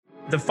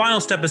The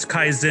final step is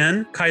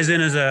Kaizen.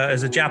 Kaizen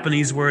is a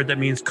Japanese word that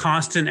means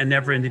constant and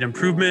never-ending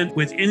improvement.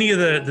 With any of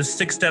the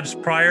 6 steps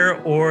prior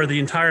or the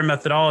entire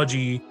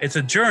methodology, it's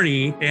a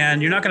journey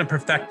and you're not going to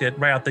perfect it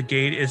right out the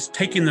gate. It's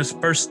taking this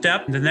first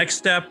step, the next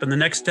step, and the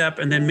next step,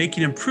 and then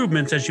making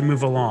improvements as you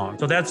move along.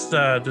 So that's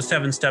the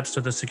 7 steps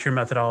to the secure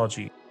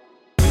methodology.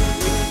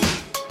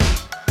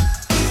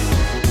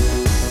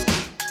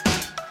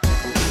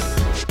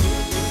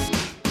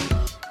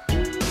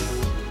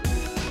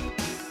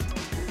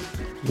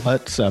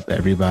 What's up,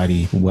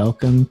 everybody?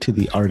 Welcome to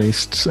the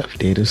Artists of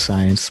Data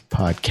Science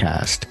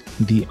podcast,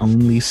 the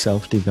only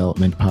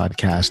self-development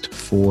podcast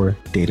for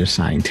data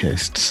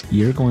scientists.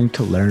 You're going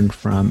to learn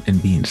from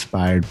and be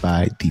inspired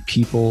by the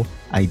people,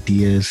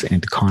 ideas,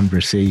 and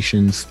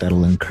conversations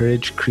that'll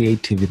encourage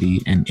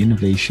creativity and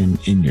innovation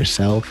in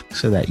yourself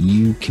so that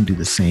you can do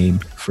the same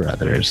for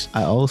others.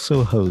 I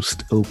also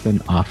host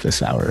open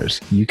office hours.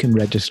 You can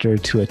register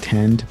to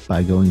attend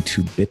by going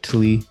to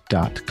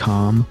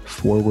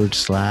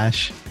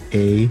bit.ly.com/ADSOH.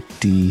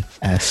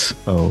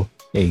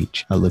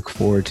 I look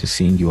forward to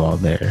seeing you all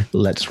there.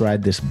 Let's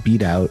ride this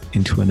beat out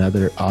into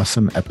another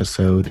awesome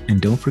episode. And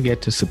don't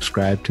forget to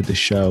subscribe to the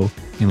show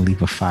and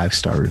leave a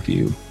 5-star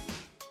review.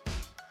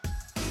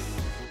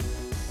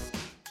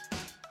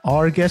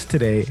 Our guest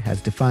today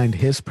has defined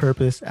his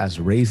purpose as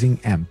raising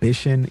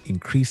ambition,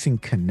 increasing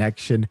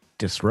connection,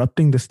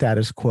 disrupting the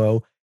status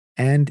quo,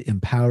 and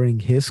empowering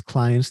his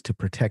clients to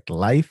protect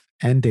life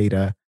and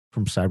data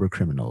from cyber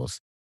criminals.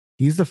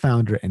 He's the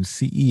founder and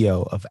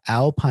CEO of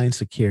Alpine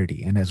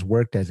Security and has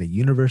worked as a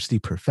university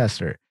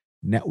professor,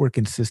 network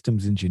and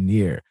systems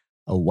engineer,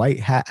 a white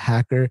hat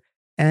hacker,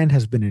 and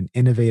has been an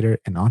innovator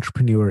and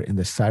entrepreneur in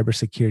the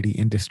cybersecurity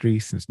industry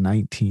since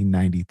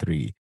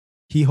 1993.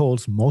 He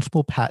holds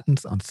multiple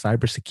patents on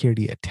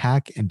cybersecurity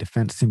attack and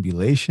defense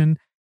simulation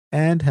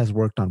and has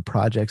worked on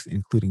projects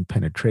including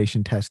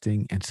penetration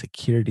testing and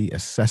security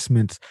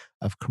assessments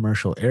of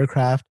commercial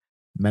aircraft,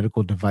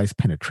 medical device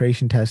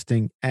penetration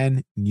testing,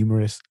 and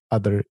numerous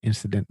other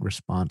incident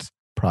response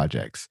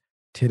projects.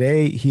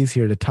 Today, he's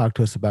here to talk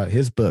to us about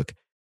his book,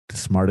 The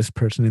Smartest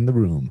Person in the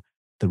Room,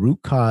 The Root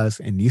Cause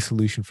and New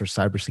Solution for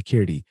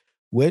Cybersecurity,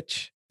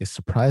 which is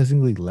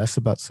surprisingly less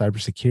about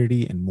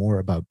cybersecurity and more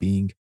about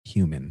being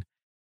human.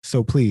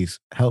 So please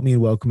help me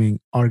in welcoming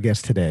our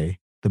guest today,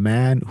 the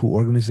man who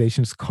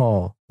organizations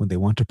call when they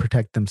want to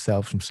protect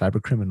themselves from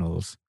cyber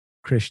criminals,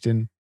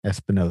 Christian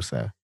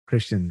Espinosa.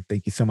 Christian,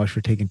 thank you so much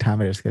for taking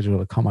time out of your schedule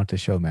to come on the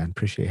show, man.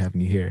 Appreciate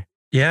having you here.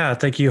 Yeah,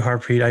 thank you,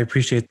 Harpreet. I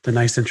appreciate the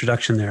nice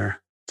introduction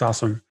there. It's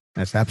awesome.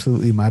 That's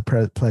absolutely my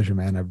pleasure,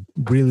 man. I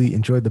really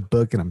enjoyed the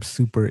book and I'm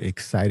super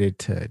excited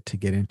to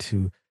get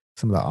into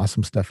some of the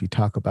awesome stuff you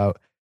talk about.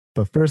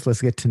 But first,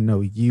 let's get to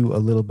know you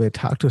a little bit.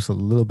 Talk to us a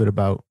little bit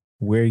about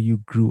where you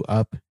grew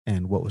up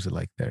and what was it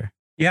like there?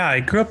 Yeah,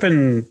 I grew up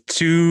in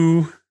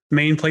 2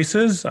 main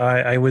places.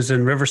 I was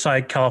in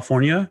Riverside,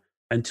 California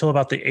until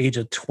about the age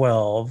of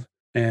 12.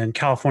 And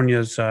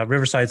California's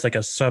Riverside's like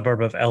a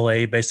suburb of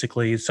LA,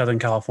 basically Southern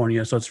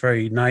California. So it's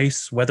very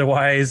nice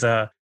weather-wise.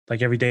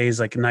 Like every day is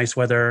like nice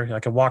weather. I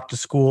could walk to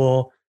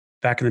school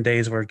back in the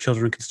days where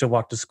children could still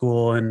walk to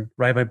school and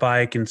ride my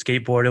bike and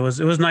skateboard. It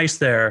was nice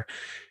there.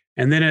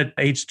 And then at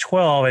age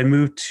 12, I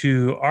moved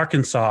to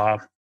Arkansas,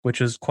 which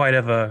was quite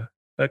a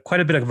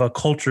bit of a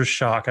culture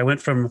shock. I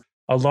went from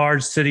a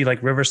large city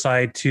like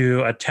Riverside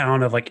to a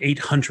town of like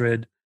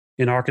 800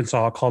 in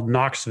Arkansas called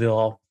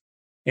Knoxville.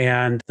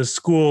 And the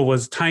school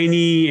was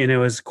tiny and it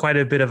was quite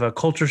a bit of a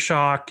culture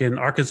shock. And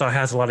Arkansas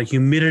has a lot of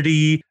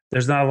humidity.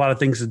 There's not a lot of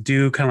things to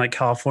do, kind of like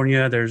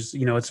California. It's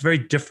a very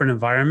different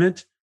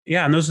environment.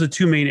 Yeah, and those are the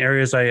 2 main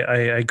areas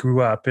I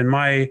grew up. And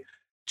my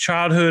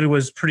childhood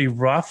was pretty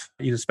rough,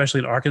 especially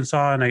in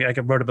Arkansas. And I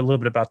wrote a little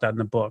bit about that in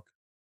the book.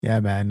 Yeah,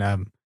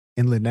 man.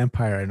 Inland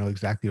Empire, I know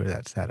exactly where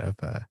that's at.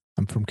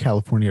 I'm from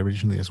California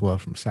originally as well,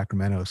 from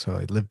Sacramento. So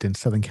I lived in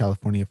Southern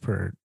California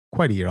for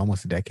quite a year,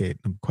 almost a decade.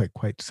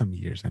 Quite some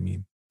years. I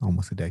mean,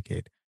 almost a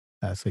decade.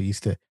 So I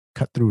used to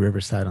cut through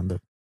Riverside on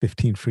the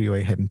 15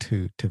 freeway heading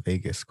to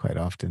Vegas quite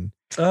often.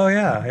 Oh,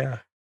 yeah.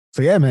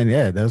 So yeah, man.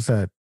 Yeah, that was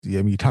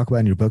you talk about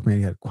in your book, man,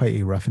 you had quite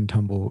a rough and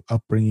tumble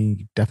upbringing.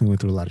 You definitely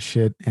went through a lot of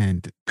shit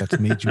and that's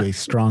made you a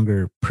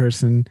stronger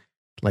person.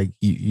 Like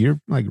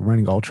you're like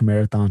running ultra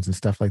marathons and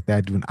stuff like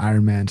that, doing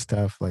Ironman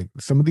stuff. Like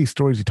some of these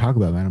stories you talk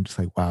about, man, I'm just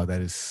like, wow,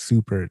 that is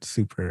super,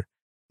 super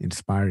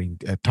inspiring.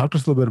 Talk to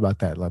us a little bit about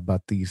that,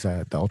 about these,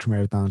 the ultra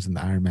marathons and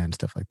the Ironman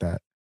stuff like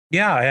that.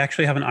 Yeah, I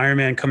actually have an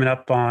Ironman coming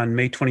up on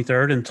May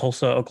 23rd in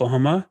Tulsa,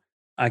 Oklahoma.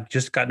 I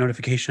just got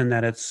notification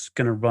that it's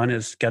going to run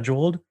as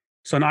scheduled.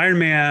 So an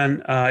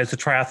Ironman is a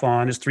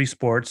triathlon. It's 3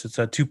 sports. It's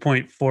a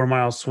 2.4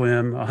 mile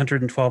swim,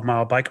 112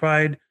 mile bike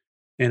ride,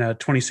 and a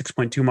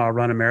 26.2 mile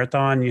run, a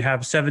marathon. You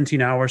have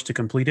 17 hours to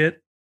complete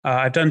it.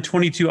 I've done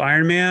 22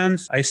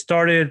 Ironmans. I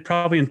started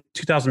probably in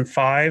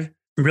 2005.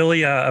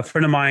 Really, a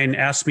friend of mine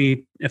asked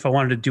me if I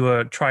wanted to do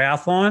a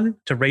triathlon,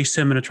 to race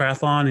him in a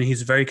triathlon. And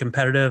he's very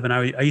competitive. And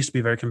I used to be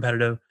very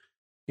competitive.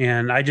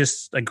 And I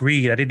just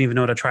agreed. I didn't even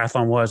know what a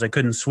triathlon was. I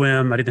couldn't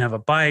swim. I didn't have a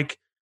bike.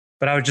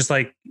 But I was just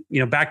like,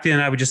 back then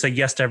I would just say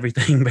yes to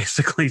everything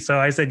basically. So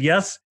I said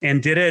yes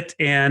and did it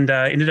and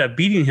ended up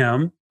beating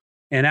him.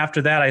 And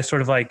after that, I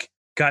sort of like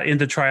got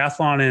into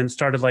triathlon and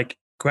started like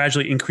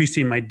gradually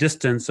increasing my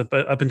distance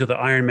up into the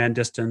Ironman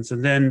distance.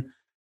 And then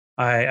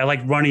I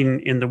like running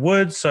in the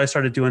woods. So I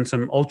started doing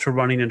some ultra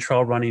running and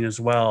trail running as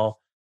well.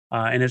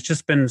 And it's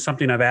just been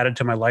something I've added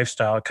to my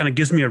lifestyle. It kind of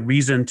gives me a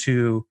reason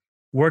to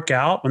work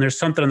out when there's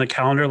something on the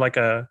calendar like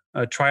a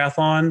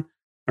triathlon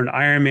or an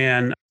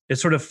Ironman. It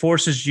sort of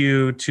forces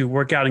you to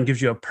work out and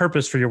gives you a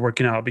purpose for your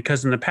working out.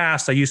 Because in the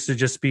past, I used to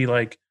just be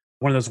like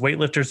one of those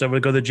weightlifters that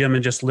would go to the gym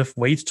and just lift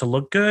weights to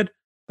look good,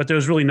 but there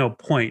was really no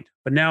point.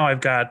 But now I've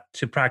got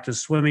to practice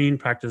swimming,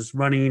 practice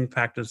running,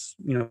 practice,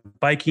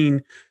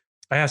 biking.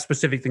 I have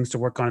specific things to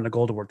work on and a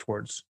goal to work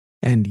towards.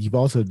 And you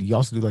also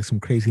do like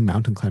some crazy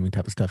mountain climbing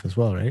type of stuff as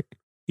well, right?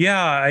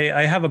 Yeah,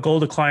 I have a goal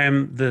to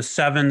climb the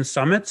 7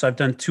 summits. I've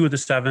done 2 of the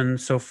 7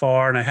 so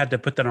far, and I had to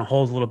put that on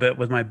hold a little bit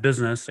with my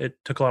business. It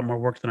took a lot more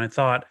work than I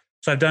thought.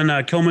 So I've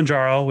done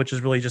Kilimanjaro, which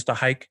is really just a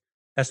hike.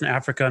 That's in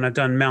Africa. And I've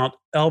done Mount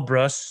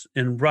Elbrus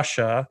in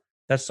Russia.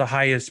 That's the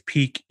highest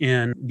peak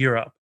in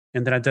Europe.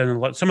 And then I've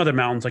done some other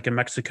mountains like in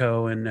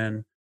Mexico and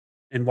then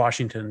in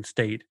Washington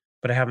State.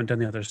 But I haven't done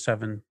the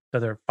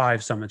other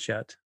 5 summits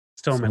yet.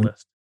 Still on So my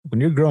list. when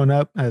you're growing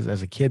up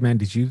as a kid, man,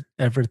 did you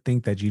ever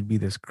think that you'd be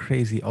this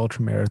crazy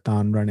ultra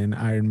marathon running,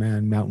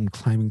 Ironman, mountain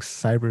climbing,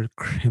 cyber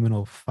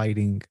criminal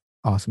fighting,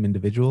 awesome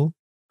individual?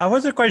 I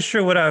wasn't quite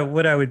sure what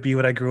I would be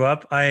when I grew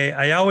up.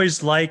 I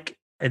always like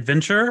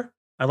adventure.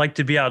 I like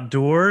to be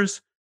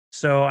outdoors.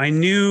 So I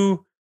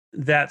knew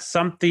that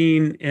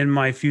something in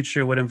my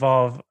future would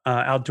involve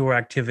outdoor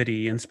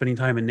activity and spending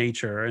time in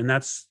nature. And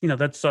that's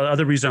the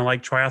other reason I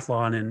like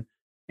triathlon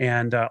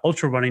and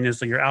ultra running is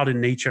that you're out in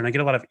nature, and I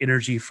get a lot of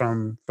energy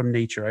from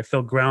nature. I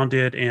feel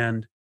grounded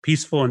and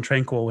peaceful and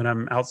tranquil when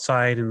I'm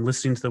outside and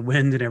listening to the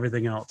wind and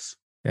everything else.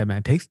 Yeah,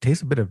 man,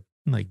 takes a bit of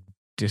like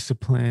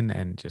discipline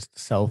and just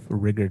self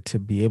rigor to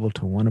be able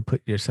to want to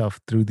put yourself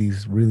through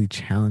these really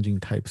challenging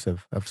types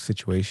of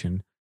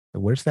situation.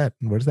 Where's that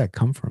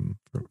come from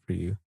for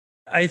you?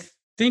 I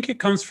think it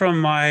comes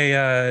from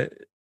my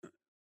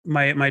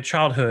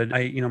childhood.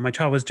 My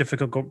child was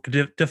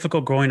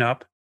difficult growing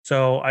up.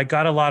 So I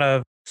got a lot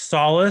of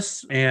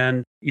solace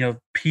and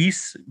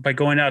peace by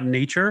going out in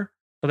nature.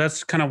 So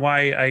that's kind of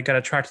why I got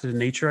attracted to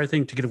nature. I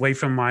think to get away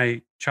from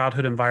my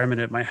childhood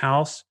environment at my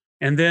house.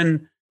 And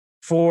then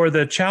for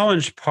the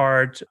challenge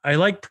part, I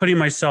like putting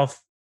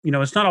myself.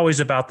 It's not always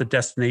about the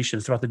destination;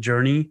 it's about the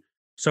journey.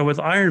 So with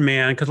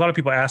Ironman, because a lot of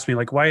people ask me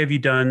like, why have you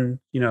done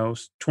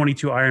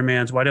 22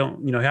 Ironmans? Why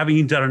don't haven't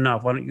you done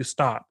enough? Why don't you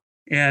stop?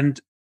 And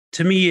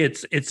to me,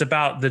 it's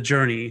about the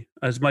journey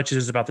as much as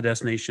it's about the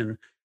destination.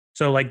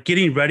 So like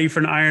getting ready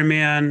for an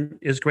Ironman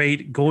is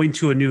great. Going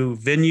to a new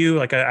venue,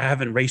 like I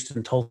haven't raced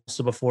in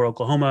Tulsa before,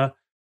 Oklahoma.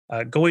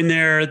 Going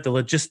there, the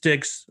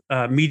logistics,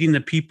 meeting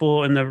the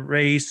people in the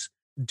race,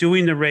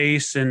 doing the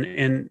race,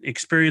 and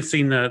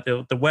experiencing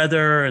the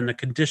weather and the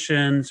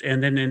conditions.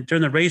 And then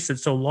during the race,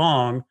 it's so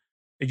long.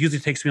 It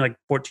usually takes me like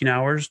 14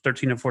 hours,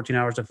 13 to 14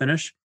 hours to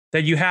finish.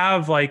 That you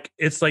have like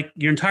it's like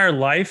your entire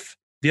life,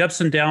 the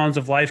ups and downs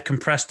of life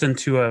compressed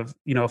into a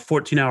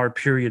 14-hour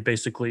period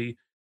basically.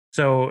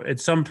 So at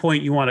some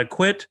point you want to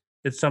quit.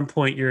 At some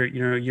point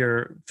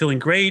you're feeling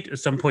great. At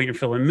some point you're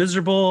feeling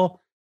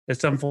miserable. At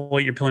some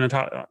point you're feeling on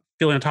top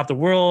of the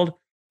world,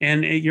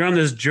 and you're on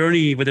this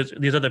journey with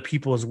these other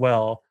people as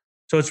well.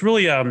 So it's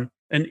really an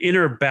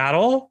inner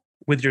battle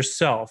with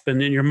yourself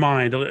and in your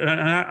mind.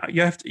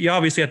 You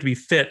obviously have to be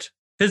fit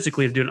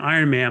physically to do an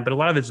Ironman, but a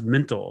lot of it's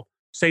mental.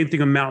 Same thing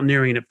with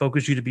mountaineering. It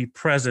focuses you to be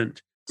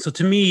present. So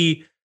to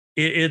me,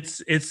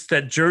 it's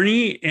that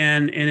journey,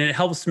 and it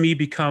helps me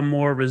become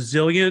more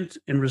resilient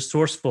and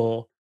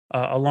resourceful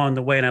along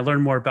the way, and I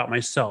learn more about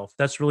myself.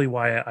 That's really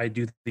why I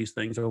do these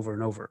things over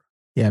and over.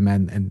 Yeah,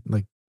 man, and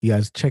like you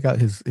guys check out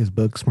his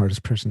book,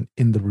 Smartest Person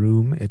in the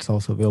Room. It's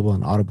also available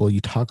on Audible.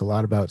 You talk a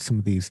lot about some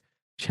of these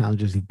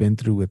challenges you've been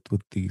through with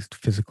these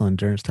physical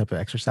endurance type of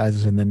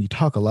exercises, and then you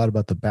talk a lot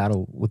about the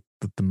battle with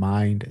the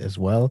mind as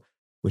well,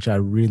 which I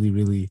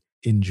really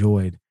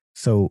enjoyed.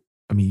 So,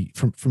 I mean,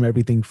 from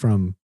everything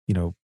from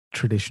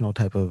traditional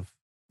type of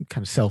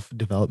kind of self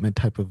development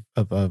type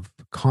of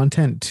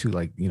content to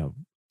like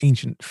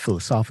ancient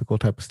philosophical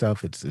type of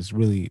stuff. It's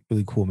really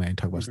cool, man. You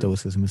talk about Mhm.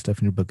 stoicism and stuff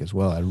in your book as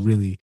well. I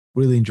really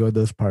enjoyed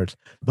those parts.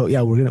 But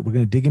yeah, we're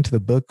gonna dig into the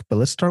book. But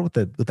let's start with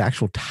the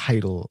actual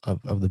title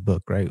of the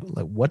book, right?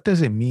 Like, what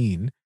does it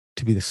mean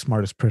to be the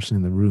smartest person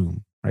in the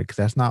room, right? Because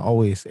that's not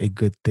always a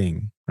good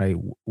thing, right?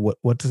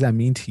 What does that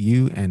mean to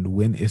you, and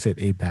when is it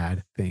a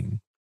bad thing?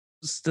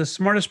 The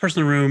smartest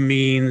person in the room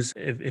means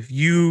if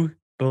you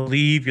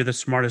believe you're the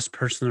smartest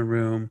person in the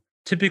room,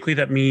 typically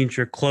that means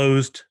you're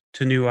closed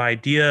to new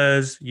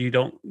ideas. You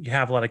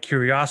have a lot of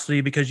curiosity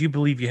because you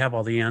believe you have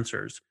all the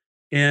answers.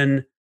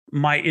 In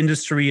my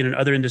industry and in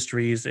other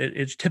industries,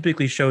 it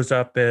typically shows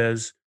up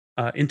as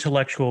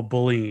intellectual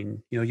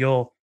bullying.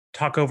 You'll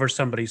talk over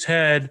somebody's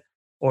head,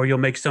 or you'll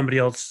make somebody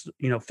else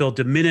feel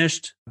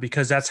diminished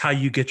because that's how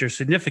you get your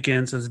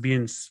significance as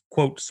being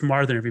quote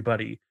smarter than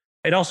everybody.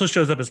 It also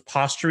shows up as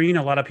posturing.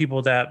 A lot of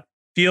people that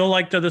feel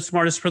like they're the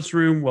smartest person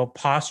in the room will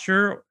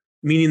posture,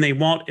 meaning they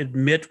won't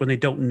admit when they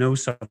don't know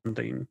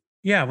something.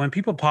 Yeah, when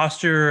people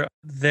posture,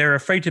 they're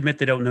afraid to admit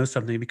they don't know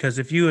something, because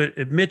if you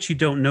admit you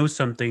don't know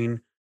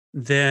something,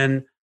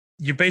 then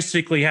you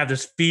basically have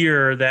this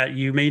fear that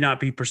you may not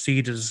be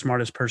perceived as the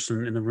smartest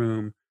person in the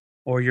room,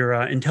 or your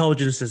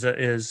intelligence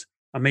is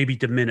maybe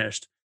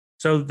diminished.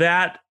 So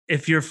that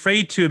if you're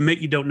afraid to admit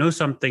you don't know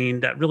something,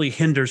 that really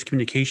hinders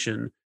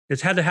communication.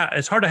 It's hard to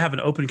have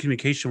an open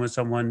communication with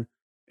someone,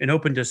 an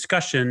open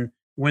discussion,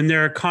 when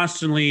they're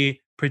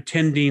constantly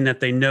pretending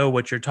that they know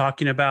what you're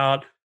talking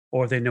about,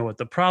 or they know what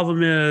the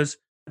problem is.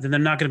 Then they're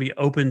not going to be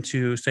open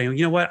to saying,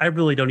 you know what, I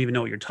really don't even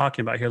know what you're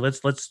talking about here.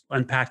 Let's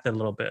unpack that a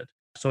little bit.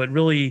 So it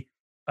really,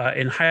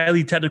 in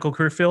highly technical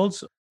career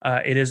fields,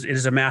 it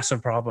is a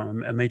massive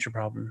problem, a major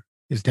problem.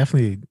 It's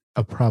definitely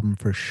a problem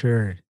for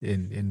sure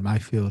in my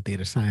field,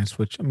 data science,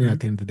 which I mean, Mhm. at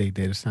the end of the day,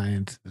 data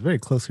science is very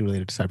closely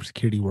related to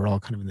cybersecurity. We're all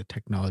kind of in the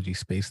technology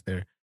space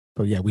there.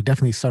 But yeah, we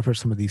definitely suffer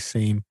some of these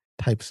same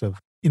types of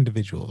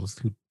individuals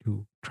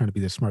who trying to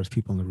be the smartest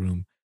people in the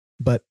room.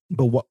 But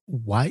what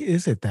why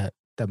is it that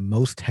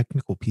most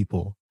technical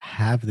people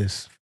have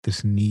this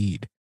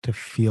need to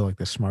feel like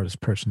the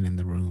smartest person in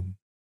the room?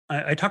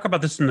 I talk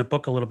about this in the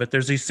book a little bit.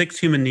 There's these six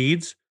human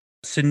needs.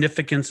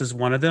 Significance is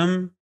one of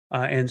them,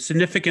 and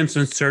significance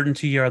and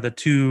certainty are the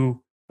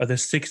two of the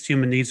six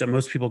human needs that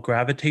most people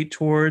gravitate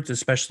towards,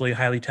 especially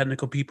highly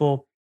technical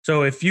people.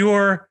 So if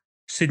you're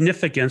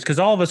significance, because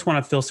all of us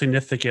want to feel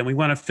significant, we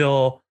want to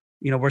feel,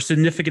 we're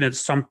significant at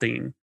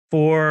something.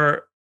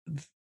 For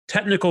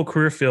technical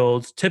career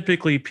fields,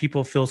 typically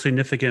people feel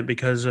significant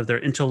because of their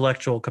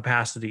intellectual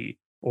capacity,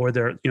 or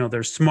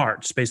their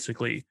smarts,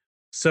 basically.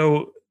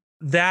 So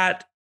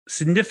that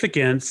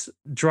significance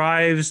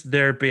drives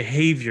their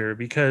behavior,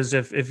 because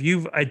if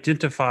you've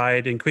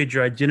identified and created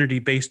your identity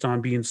based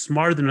on being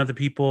smarter than other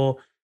people,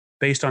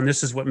 based on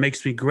this is what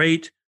makes me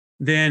great,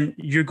 then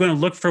you're going to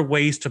look for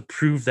ways to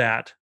prove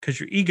that, because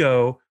your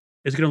ego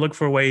is going to look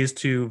for ways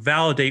to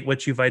validate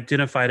what you've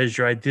identified as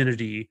your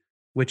identity,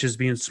 which is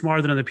being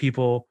smarter than other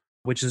people,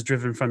 which is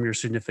driven from your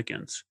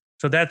significance.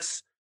 So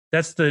that's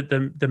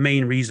the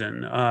main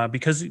reason,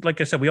 because,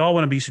 like I said, we all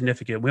want to be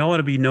significant. We all want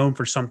to be known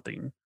for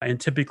something, and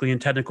typically in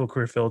technical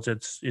career fields,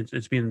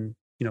 it's being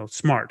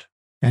smart.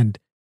 And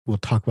we'll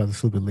talk about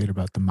this a little bit later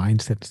about the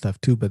mindset and stuff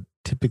too. But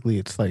typically,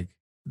 it's like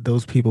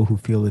those people who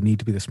feel the need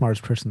to be the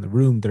smartest person in the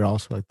room, they're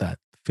also like that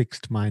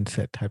fixed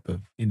mindset type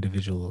of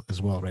individual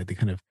as well, right? They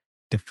kind of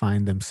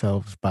define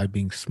themselves by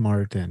being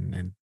smart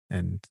and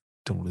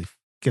don't really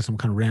get some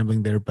kind of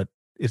rambling there. But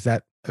is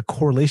that a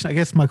correlation? I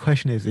guess my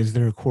question is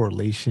there a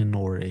correlation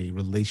or a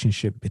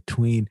relationship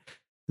between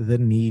the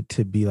need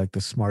to be like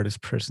the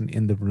smartest person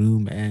in the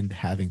room and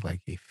having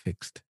like a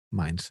fixed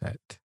mindset?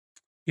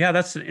 Yeah,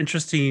 that's an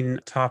interesting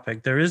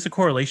topic. There is a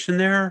correlation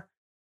there.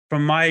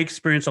 From my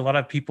experience, a lot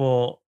of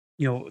people,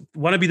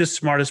 want to be the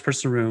smartest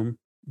person in the room,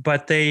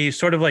 but they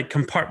sort of like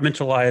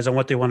compartmentalize on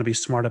what they want to be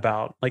smart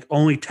about, like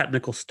only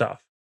technical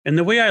stuff. And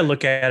the way I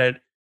look at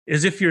it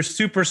is, if you're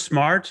super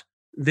smart,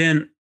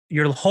 then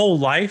your whole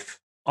life,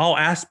 all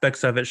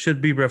aspects of it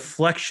should be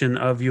reflection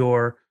of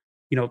your,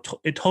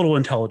 total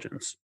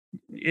intelligence.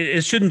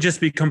 It shouldn't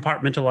just be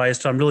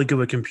compartmentalized. So I'm really good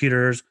with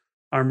computers.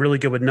 I'm really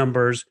good with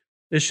numbers.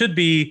 It should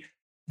be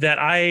that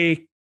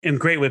I am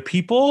great with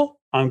people.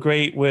 I'm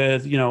great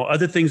with,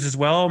 other things as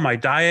well, my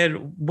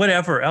diet,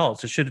 whatever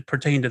else. It should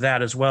pertain to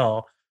that as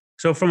well.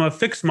 So from a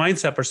fixed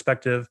mindset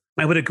perspective,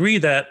 I would agree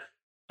that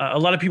a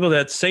lot of people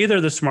that say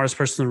they're the smartest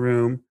person in the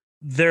room,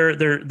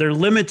 they're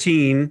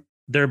limiting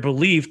their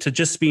belief to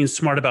just being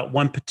smart about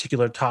one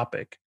particular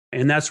topic.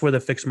 And that's where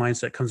the fixed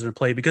mindset comes into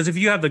play. Because if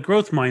you have the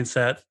growth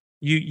mindset,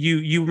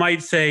 you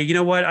might say, you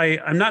know what,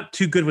 I'm not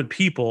too good with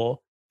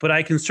people, but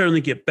I can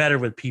certainly get better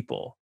with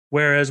people.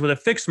 Whereas with a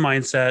fixed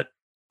mindset,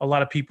 a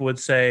lot of people would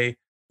say,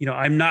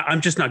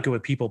 I'm just not good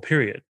with people,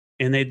 period.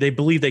 And they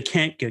believe they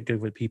can't get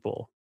good with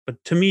people.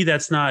 But to me,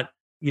 that's not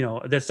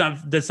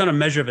a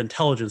measure of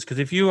intelligence. Because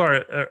if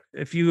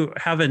you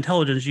have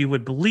intelligence, you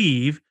would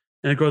believe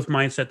in a growth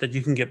mindset that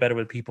you can get better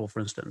with people, for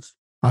instance.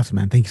 Awesome,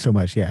 man. Thank you so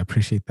much. Yeah, I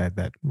appreciate that.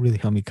 That really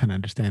helped me kind of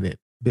understand it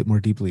a bit more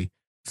deeply.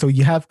 So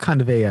you have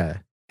kind of I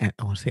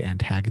want to say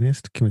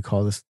antagonist. Can we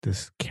call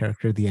this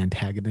character the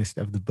antagonist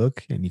of the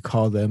book? And you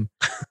call them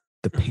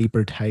the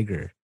paper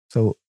tiger.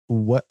 So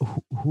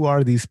who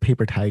are these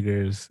paper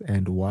tigers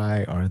and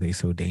why are they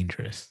so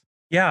dangerous?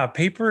 Yeah,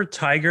 paper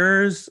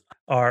tigers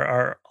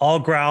are all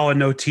growl and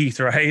no teeth,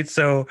 right?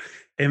 So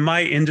in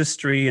my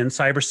industry, in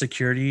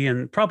cybersecurity,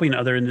 and probably in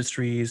other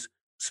industries,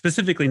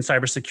 specifically in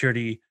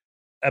cybersecurity,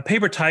 a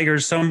paper tiger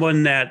is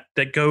someone that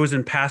goes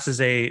and passes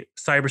a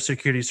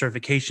cybersecurity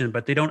certification,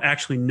 but they don't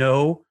actually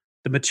know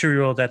the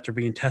material that they're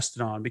being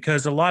tested on.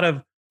 Because a lot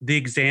of the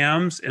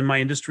exams in my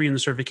industry and the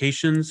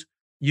certifications,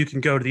 you can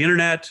go to the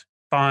internet,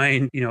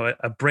 find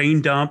a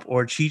brain dump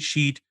or a cheat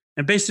sheet,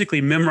 and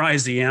basically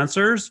memorize the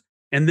answers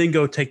and then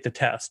go take the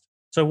test.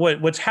 So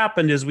what's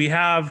happened is we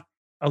have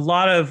a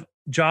lot of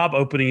job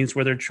openings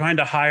where they're trying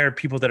to hire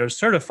people that are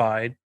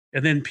certified,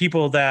 And then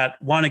people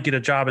that want to get a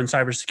job in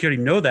cybersecurity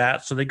know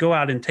that. So they go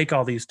out and take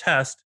all these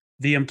tests.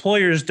 The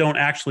employers don't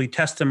actually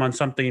test them on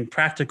something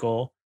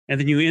practical. And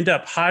then you end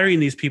up hiring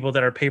these people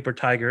that are paper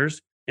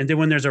tigers. And then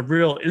when there's a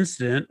real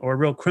incident or a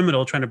real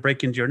criminal trying to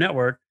break into your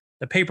network,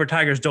 the paper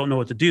tigers don't know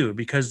what to do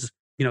because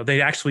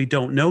they actually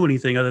don't know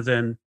anything other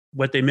than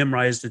what they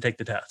memorized to take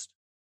the test.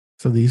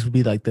 So these would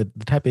be like the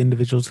type of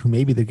individuals who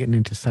maybe they're getting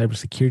into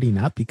cybersecurity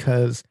not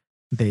because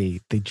they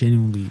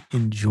genuinely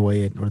enjoy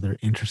it or they're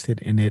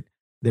interested in it.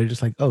 They're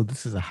just like, oh,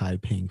 this is a high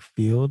paying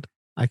field.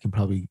 I can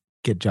probably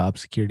get job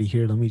security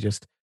here. Let me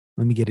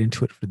get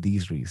into it for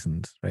these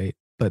reasons, right?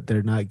 But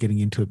they're not getting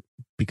into it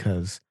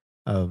because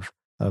of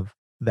of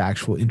the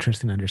actual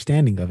interest and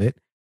understanding of it.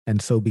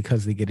 And so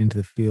because they get into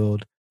the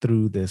field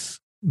through this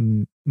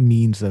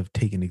means of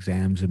taking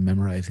exams and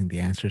memorizing the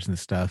answers and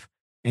stuff,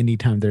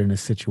 anytime they're in a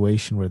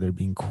situation where they're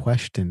being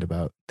questioned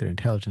about their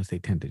intelligence, they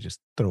tend to just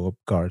throw up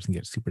guards and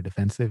get super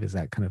defensive. Is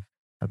that kind of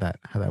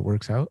how that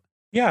works out?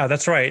 Yeah,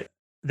 that's right.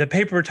 The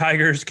paper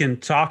tigers can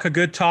talk a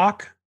good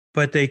talk,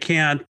 but they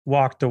can't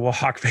walk the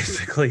walk,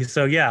 basically.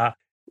 So yeah,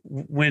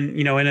 when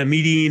in a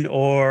meeting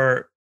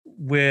or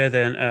with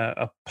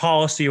a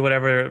policy or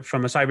whatever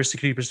from a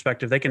cybersecurity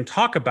perspective, they can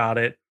talk about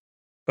it.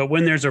 But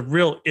when there's a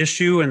real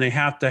issue and they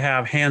have to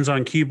have hands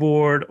on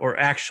keyboard or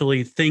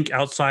actually think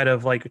outside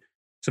of like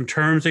some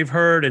terms they've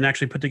heard and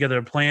actually put together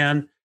a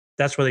plan,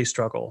 that's where they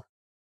struggle.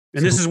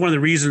 And this So is one of the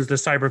reasons the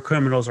cyber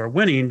criminals are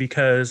winning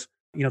because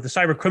the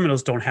cyber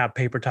criminals don't have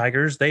paper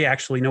tigers. They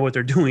actually know what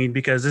they're doing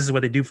because this is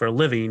what they do for a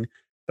living.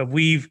 But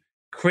we've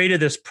created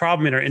this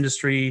problem in our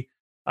industry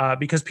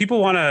because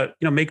people want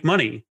to make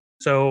money.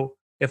 So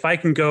if I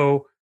can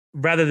go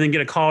rather than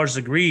get a college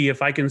degree,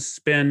 if I can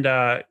spend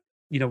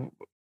you know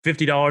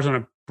 $50 on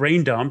a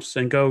brain dumps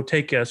and go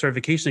take a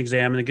certification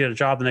exam and get a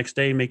job the next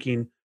day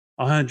making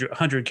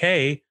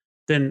 100K,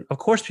 then of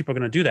course people are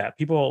going to do that.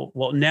 People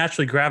will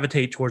naturally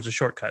gravitate towards the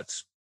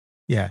shortcuts.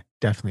 yeah,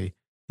 definitely.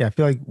 Yeah, I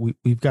feel like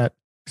we've got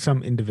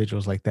some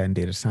individuals like that in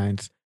data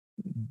science,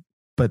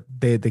 but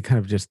they kind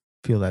of just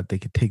feel that they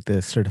could take the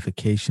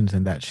certifications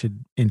and that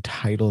should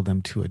entitle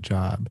them to a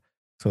job.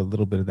 So a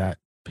little bit of that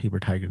paper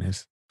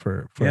tigerness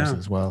for us Yeah.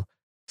 as well.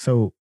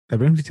 So that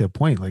brings me to a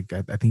point. Like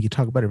I think you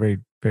talk about it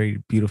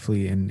very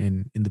beautifully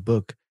in the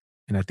book,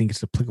 and I think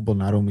it's applicable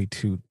not only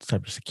to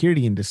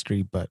cybersecurity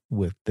industry but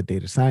with the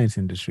data science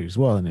industry as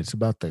well. And it's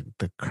about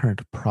the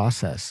current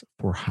process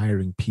for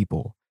hiring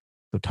people.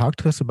 So talk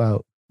to us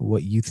about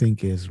what you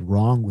think is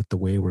wrong with the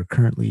way we're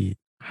currently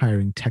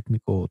hiring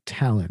technical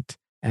talent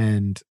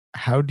and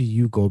how do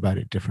you go about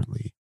it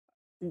differently?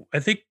 I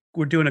think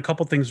we're doing a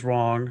couple things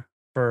wrong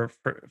for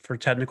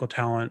technical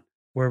talent.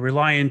 We're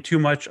relying too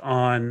much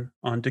on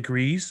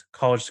degrees,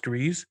 college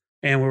degrees,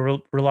 and we're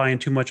relying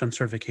too much on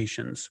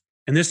certifications.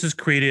 And this has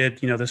created,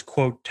 this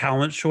quote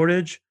talent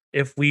shortage.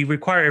 If we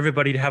require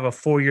everybody to have a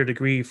 4-year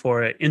degree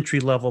for an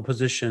entry level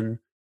position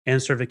and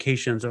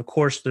certifications, of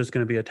course there's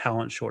going to be a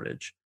talent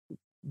shortage.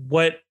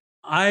 What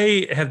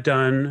I have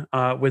done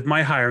with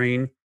my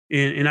hiring,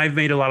 and I've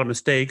made a lot of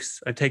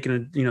mistakes. I've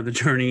taken the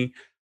journey.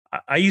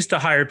 I used to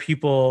hire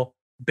people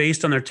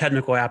based on their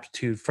technical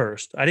aptitude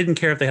first. I didn't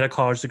care if they had a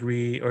college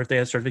degree or if they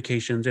had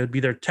certifications. It would be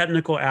their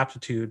technical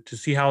aptitude to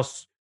see how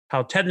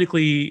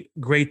technically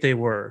great they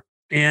were.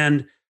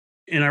 And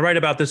I write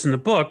about this in the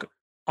book.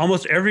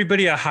 Almost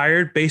everybody I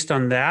hired based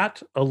on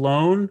that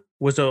alone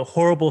was a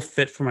horrible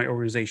fit for my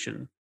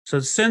organization. So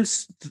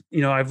since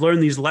I've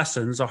learned these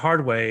lessons the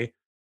hard way,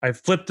 I've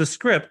flipped the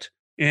script.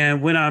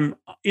 And when I'm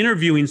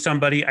interviewing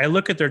somebody, I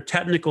look at their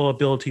technical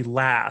ability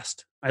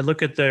last. I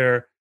look at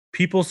their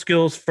people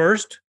skills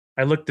first.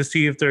 I look to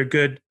see if they're a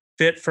good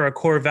fit for our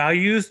core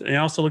values. And I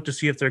also look to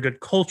see if they're a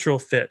good cultural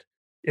fit.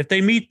 If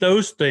they meet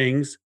those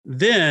things,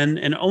 then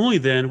and only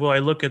then will I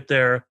look at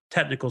their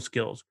technical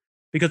skills.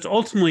 Because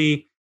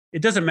ultimately,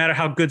 it doesn't matter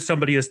how good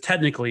somebody is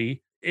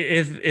technically.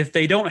 If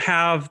they don't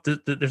have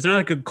there's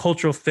not a good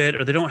cultural fit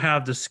or they don't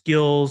have the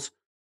skills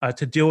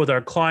to deal with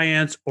our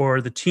clients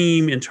or the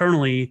team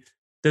internally,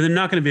 then they're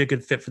not going to be a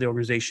good fit for the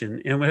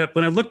organization. And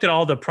when I looked at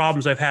all the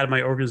problems I've had in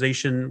my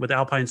organization with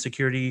Alpine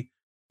Security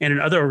and in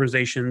other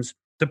organizations,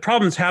 the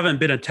problems haven't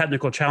been a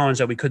technical challenge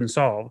that we couldn't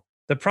solve.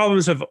 The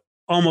problems have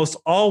almost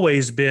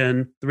always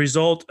been the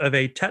result of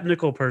a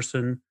technical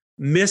person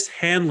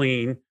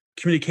mishandling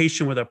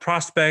communication with a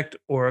prospect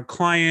or a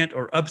client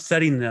or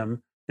upsetting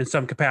them in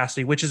some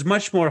capacity, which is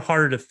much more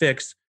harder to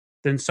fix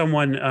than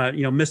someone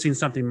missing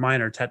something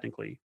minor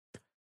technically.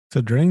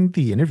 So during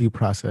the interview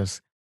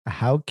process,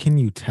 how can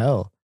you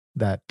tell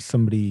that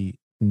somebody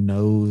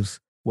knows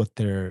what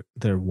their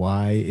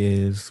why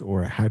is,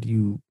 or how do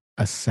you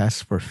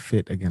assess for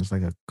fit against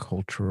like a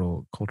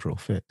cultural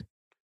fit?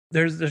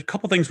 There's a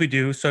couple things we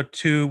do. So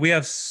we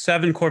have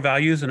 7 core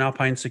values in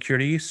Alpine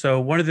Security. So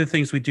one of the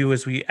things we do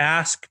is we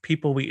ask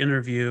people we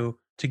interview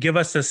to give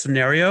us a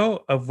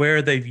scenario of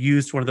where they've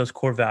used one of those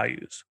core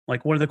values.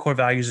 Like one of the core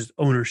values is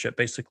ownership,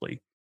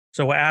 basically.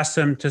 So we'll ask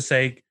them to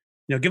say,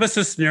 give us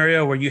a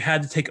scenario where you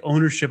had to take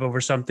ownership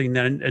over something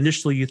that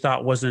initially you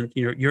thought wasn't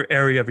your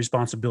area of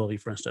responsibility,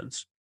 for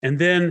instance. And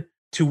then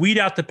to weed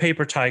out the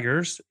paper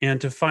tigers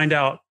and to find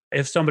out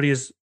if somebody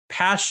is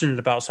passionate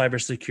about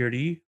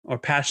cybersecurity or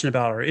passionate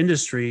about our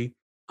industry,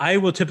 I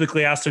will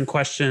typically ask them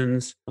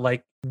questions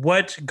like,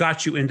 what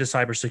got you into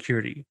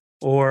cybersecurity?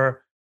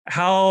 Or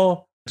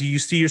how do you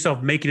see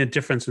yourself making a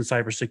difference in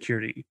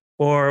cybersecurity?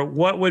 Or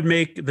what would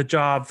make the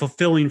job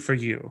fulfilling for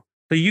you?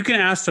 So you can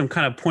ask some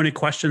kind of pointed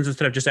questions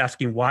instead of just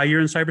asking why you're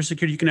in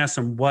cybersecurity. You can ask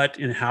some what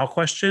and how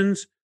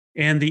questions,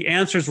 and the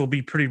answers will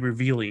be pretty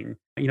revealing.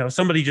 If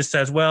somebody just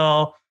says,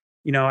 well,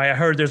 I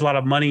heard there's a lot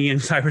of money in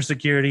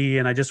cybersecurity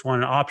and I just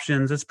wanted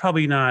options, it's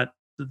probably not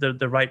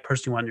the right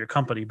person you want in your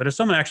company. But if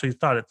someone actually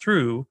thought it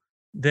through,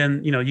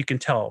 then you can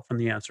tell from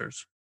the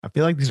answers. I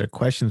feel like these are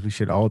questions we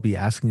should all be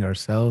asking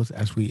ourselves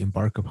as we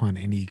embark upon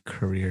any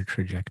career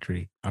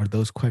trajectory. Are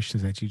those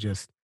questions that you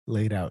just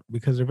laid out?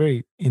 Because they're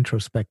very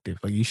introspective.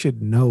 Like you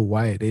should know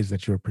why it is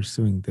that you're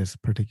pursuing this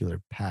particular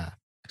path.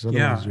 Because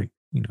otherwise Yeah.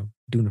 you're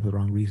doing it for the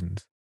wrong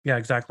reasons. Yeah,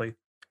 exactly.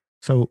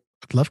 So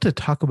I'd love to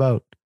talk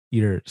about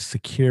your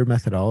secure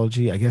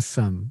methodology. I guess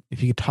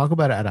if you could talk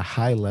about it at a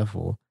high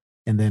level,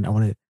 and then I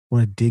want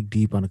to dig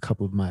deep on a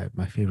couple of my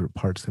favorite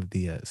parts of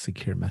the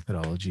secure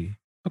methodology.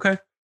 Okay.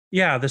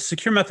 Yeah, the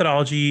secure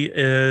methodology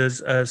is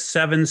a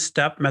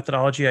 7-step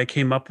methodology I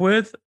came up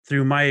with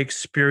through my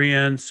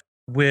experience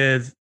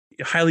with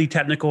highly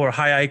technical or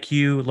high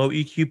IQ, low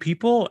EQ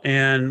people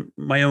and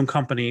my own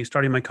company,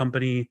 starting my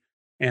company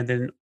and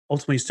then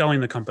ultimately selling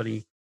the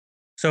company.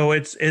 So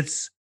it's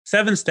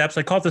 7 steps.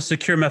 I call it the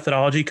secure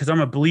methodology because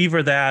I'm a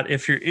believer that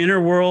if your inner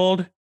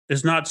world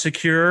is not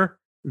secure,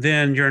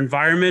 then your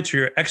environment,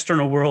 your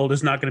external world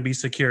is not going to be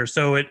secure.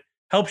 So it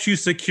helps you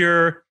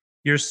secure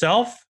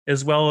yourself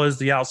as well as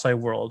the outside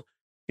world.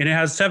 And it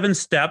has 7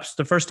 steps.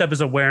 The first step is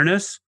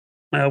awareness.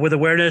 With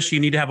awareness, you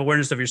need to have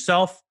awareness of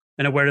yourself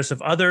and awareness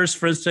of others,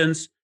 for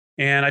instance.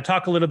 And I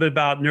talk a little bit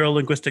about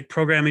neuro-linguistic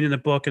programming in the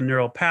book and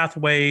neural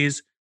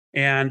pathways.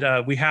 And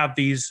we have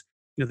these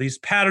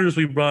patterns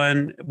we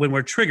run when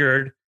we're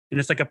triggered, and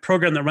it's like a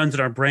program that runs in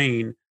our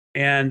brain.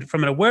 And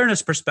from an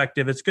awareness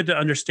perspective, it's good to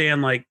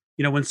understand, like,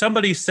 when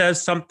somebody says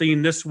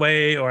something this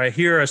way, or I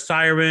hear a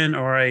siren,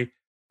 or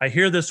I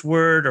hear this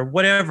word or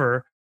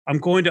whatever, I'm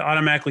going to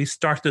automatically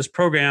start this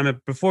program. And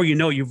before you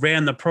know it, you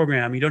ran the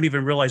program. You don't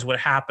even realize what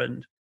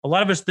happened. A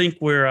lot of us think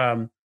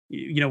we're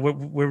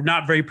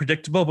not very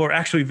predictable, but we're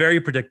actually very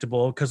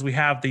predictable because we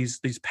have these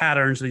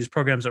patterns, these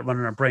programs that run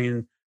in our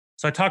brain.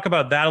 So I talk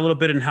about that a little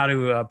bit and how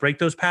to break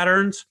those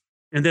patterns.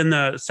 And then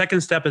the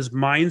second step is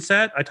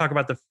mindset. I talk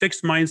about the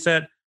fixed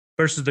mindset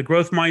versus the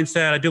growth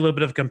mindset. I do a little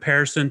bit of a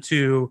comparison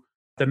to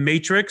the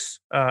matrix.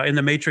 In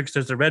the matrix,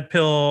 there's the red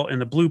pill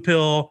and the blue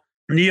pill.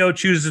 Neo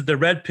chooses the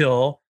red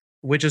pill,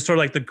 which is sort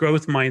of like the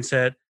growth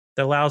mindset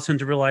that allows him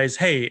to realize,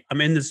 hey,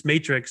 I'm in this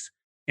matrix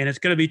and it's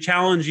going to be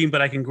challenging,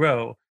 but I can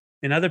grow.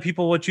 And other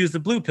people will choose the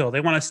blue pill.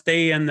 They want to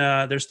stay in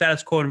their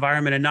status quo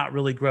environment and not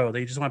really grow.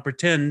 They just want to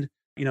pretend,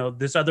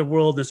 this other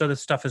world, this other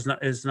stuff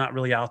is not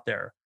really out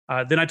there.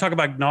 Then I talk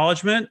about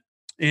acknowledgement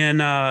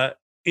in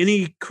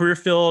any career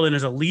field, and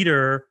as a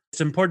leader,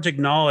 it's important to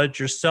acknowledge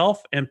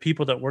yourself and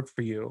people that work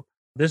for you.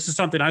 This is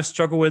something I've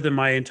struggled with in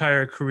my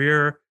entire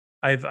career.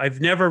 I've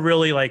never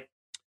really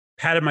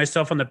patted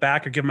myself on the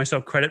back or given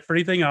myself credit for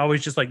anything. I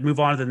always just move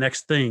on to the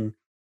next thing.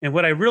 And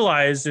what I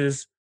realized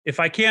is if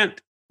I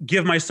can't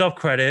give myself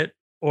credit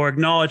or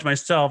acknowledge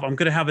myself, I'm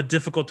going to have a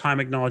difficult time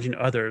acknowledging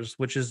others,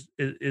 which is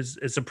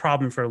a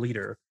problem for a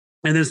leader.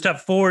 And then step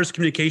 4 is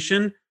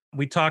communication.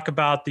 We talk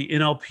about the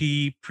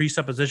NLP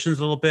presuppositions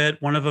a little bit.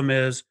 One of them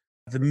is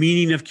the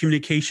meaning of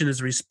communication is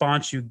the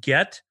response you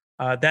get.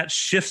 That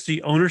shifts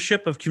the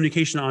ownership of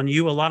communication on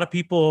you. A lot of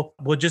people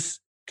will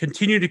just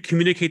continue to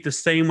communicate the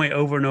same way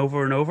over and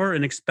over and over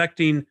and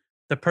expecting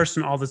the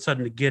person all of a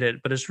sudden to get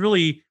it. But it's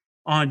really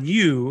on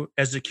you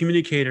as a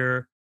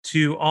communicator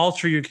to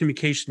alter your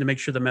communication to make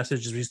sure the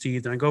message is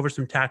received. And I go over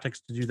some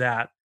tactics to do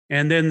that.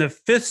 And then the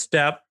 5th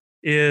step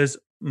is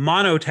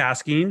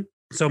monotasking.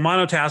 So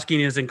monotasking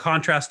is in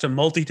contrast to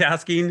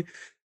multitasking.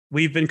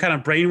 We've been kind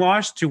of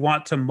brainwashed to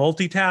want to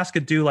multitask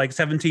and do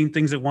 17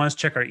 things at once,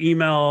 check our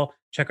email,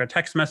 check our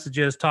text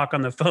messages, talk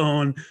on the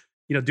phone,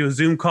 do a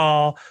Zoom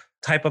call,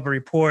 type up a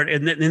report.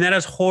 And that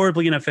is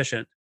horribly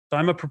inefficient. So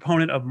I'm a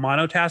proponent of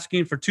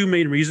monotasking for 2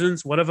 main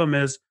reasons. One of them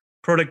is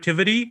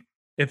productivity.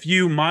 If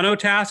you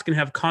monotask and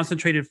have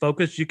concentrated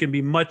focus, you can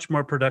be much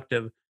more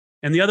productive.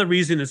 And the other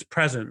reason is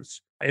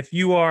presence. If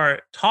you are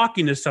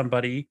talking to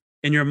somebody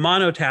and you're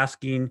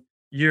monotasking,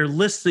 your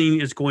listening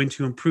is going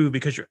to improve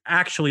because you're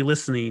actually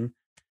listening.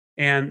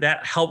 And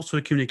that helps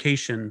with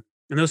communication.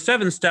 And those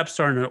 7 steps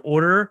are in an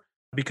order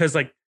because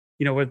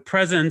with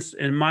presence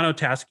and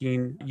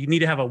monotasking, you need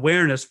to have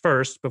awareness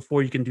first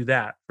before you can do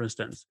that, for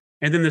instance.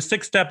 And then the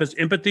 6th step is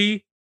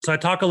empathy. So I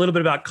talk a little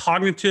bit about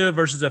cognitive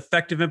versus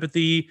effective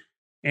empathy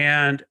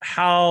and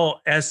how,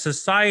 as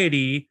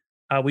society,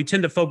 we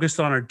tend to focus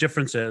on our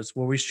differences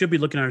where we should be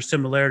looking at our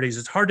similarities.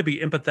 It's hard to be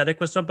empathetic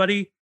with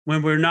somebody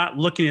when we're not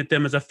looking at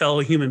them as a fellow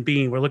human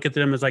being. We're looking at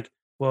them as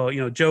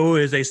Joe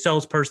is a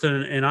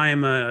salesperson and I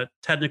am a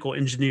technical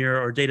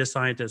engineer or data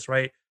scientist,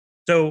 right?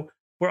 So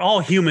we're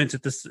all humans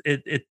at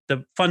at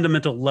the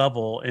fundamental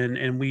level,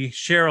 and we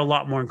share a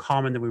lot more in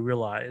common than we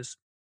realize.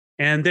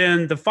 And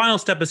then the final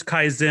step is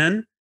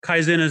kaizen.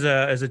 Kaizen is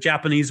a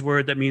Japanese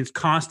word that means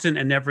constant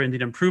and never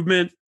ending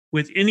improvement.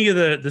 With any of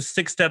the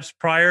six steps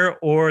prior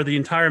or the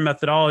entire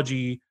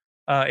methodology,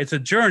 it's a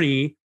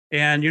journey,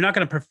 and you're not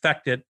going to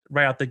perfect it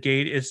right out the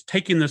gate. It's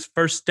taking this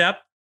first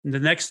step, and the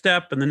next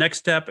step, and the next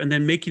step, and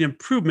then making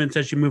improvements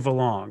as you move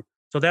along.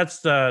 So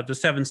that's the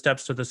seven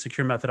steps to the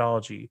secure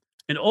methodology.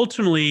 And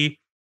ultimately,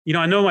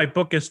 I know my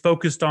book is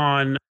focused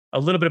on a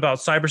little bit about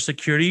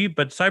cybersecurity,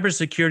 but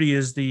cybersecurity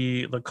is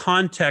the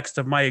context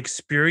of my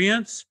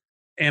experience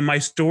and my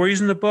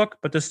stories in the book.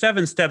 But the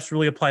seven steps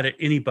really apply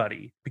to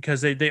anybody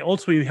because they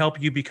ultimately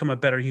help you become a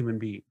better human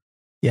being.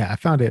 Yeah, I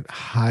found it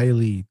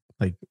highly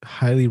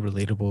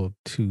relatable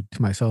to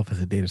myself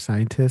as a data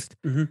scientist.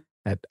 Mhm.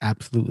 That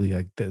absolutely,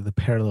 like, the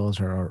parallels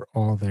are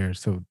all there.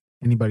 So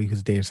anybody who's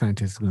a data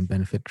scientist is going to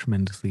benefit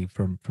tremendously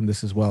from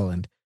this as well.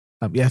 And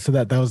yeah, so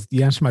that was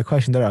the answer to my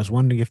question there. I was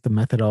wondering if the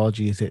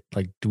methodology, is it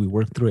like, do we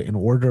work through it in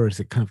order, or is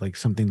it kind of like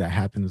something that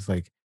happens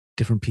like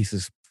different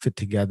pieces fit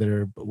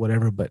together, but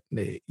whatever, but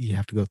you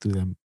have to go through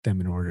them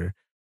in order.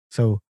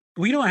 So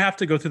We don't have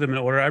to go through them in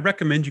order. I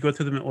recommend you go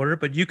through them in order,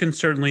 but you can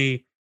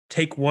certainly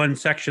take one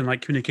section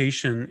like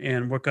communication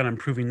and work on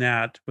improving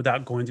that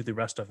without going through the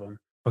rest of them.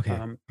 okay,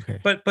 Um, okay.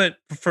 but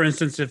for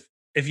instance, if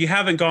you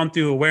haven't gone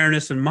through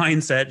awareness and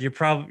mindset,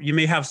 you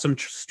may have some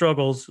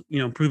struggles,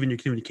 improving your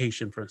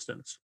communication, for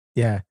instance.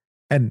 Yeah,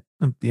 and,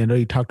 I know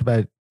you talked about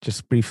it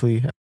just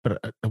briefly, but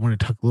I wanna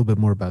talk a little bit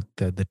more about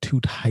the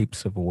 2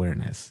 types of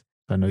awareness.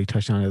 I know you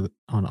touched on it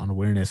on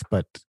awareness,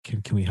 but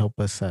can we help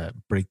us,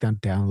 break down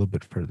a little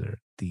bit further,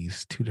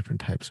 these 2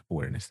 different types of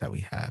awareness that we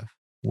have?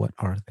 What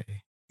are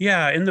they?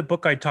 Yeah, in the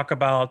book, I talk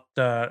about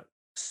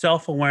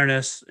self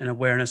awareness and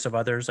awareness of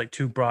others, like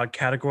two broad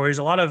categories.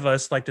 A lot of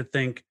us like to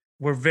think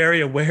we're very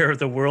aware of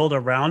the world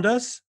around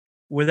us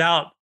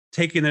without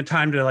taking the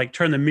time to like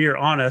turn the mirror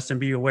on us and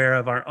be aware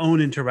of our own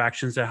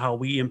interactions and how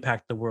we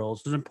impact the world.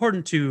 So it's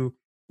important to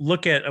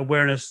look at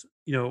awareness,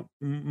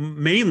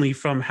 mainly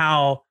from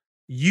how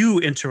you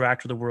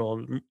interact with the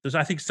world. Because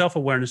I think self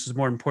awareness is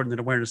more important than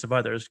awareness of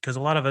others because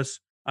a lot of us,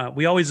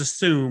 we always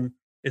assume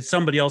it's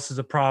somebody else's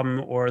a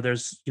problem or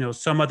there's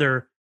some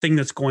other thing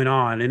that's going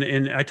on,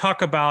 and I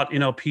talk about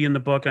NLP in the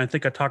book, and I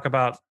think I talk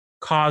about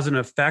cause and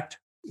effect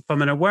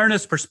from an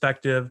awareness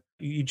perspective.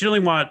 You generally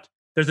want,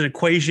 there's an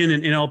equation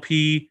in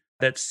NLP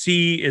that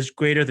C is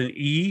greater than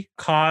E.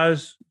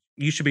 Cause,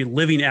 you should be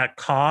living at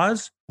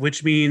cause,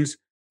 which means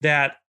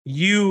that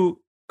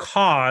you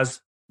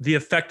cause the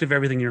effect of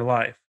everything in your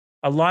life.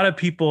 A lot of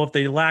people, if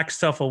they lack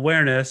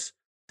self-awareness,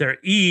 their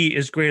E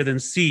is greater than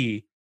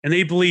C, and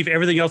they believe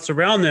everything else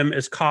around them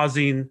is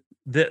causing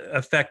the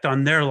effect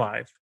on their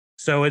life.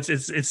 So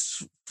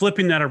it's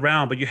flipping that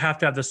around, but you have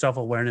to have the self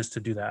awareness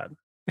to do that.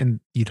 And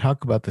you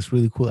talk about this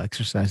really cool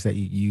exercise that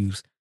you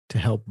use to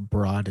help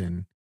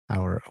broaden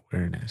our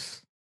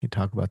awareness. You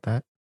talk about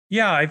that?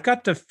 Yeah, I've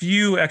got a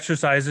few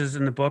exercises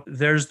in the book.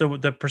 There's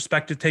the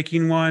perspective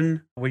taking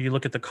one where you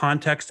look at the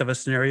context of a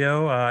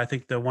scenario. I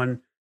think the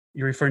one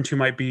you're referring to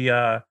might be,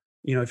 if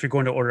you're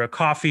going to order a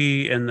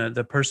coffee and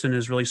the person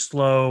is really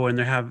slow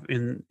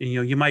and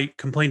you might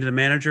complain to the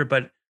manager,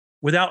 but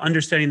without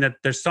understanding that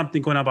there's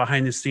something going on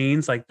behind the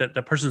scenes, like that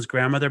the person's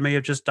grandmother may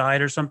have just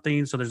died or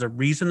something. So there's a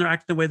reason they're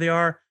acting the way they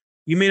are.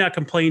 You may not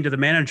complain to the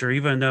manager,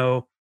 even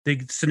though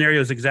the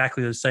scenario is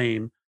exactly the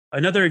same.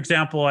 Another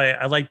example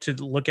I like to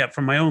look at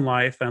from my own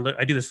life, and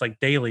I do this like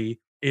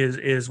daily,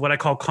 is what I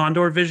call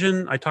condor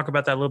vision. I talk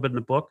about that a little bit in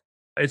the book.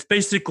 It's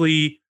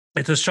basically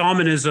it's a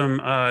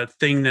shamanism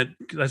thing that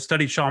I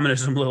studied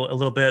shamanism a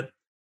little bit,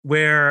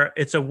 where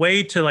it's a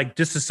way to like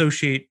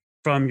disassociate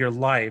from your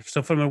life.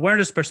 So from an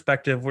awareness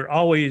perspective, we're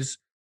always,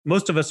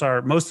 most of us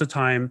are most of the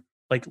time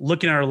like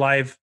looking at our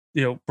life,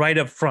 right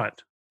up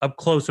front, up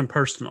close and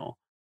personal.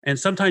 And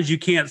sometimes you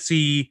can't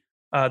see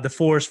the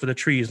forest for the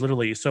trees,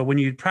 literally. So when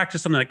you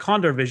practice something like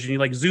condor vision, you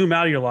like zoom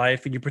out of your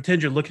life and you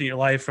pretend you're looking at your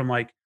life from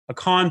like a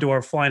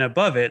condor flying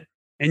above it,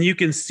 and you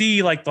can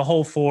see like the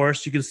whole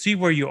forest. You can see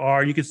where you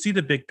are. You can see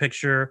the big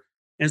picture,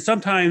 and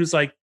sometimes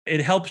like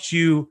it helps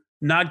you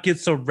not get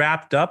so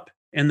wrapped up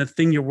in the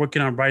thing you're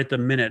working on right at the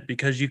minute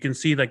because you can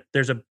see like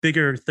there's a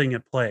bigger thing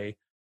at play,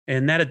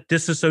 and that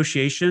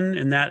disassociation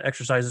and that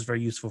exercise is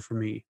very useful for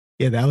me.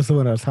 Yeah, that was the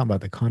one I was talking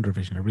about, the condor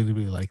vision. I really,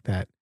 really like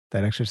that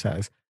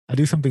exercise. I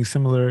do something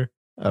similar,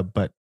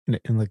 but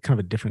in like kind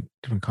of a different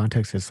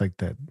context. It's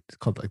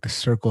called like the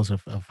circles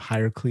of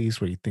hierarchies,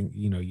 where you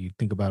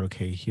think about,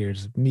 okay,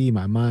 here's me,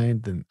 my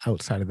mind, then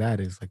outside of that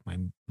is like my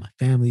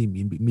family,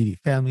 immediate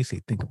family. So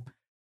you think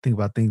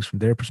about things from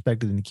their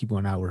perspective, and you keep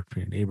going outward for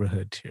your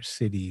neighborhood, to your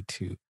city,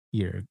 to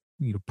your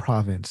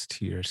province,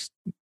 to your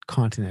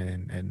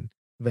continent, and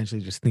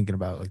eventually just thinking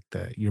about like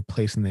the your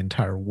place in the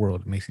entire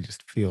world. It makes you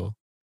just feel,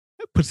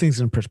 it puts things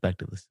in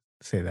perspective. Let's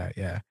say that,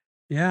 yeah.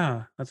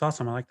 Yeah, that's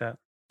awesome. I like that.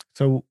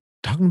 So,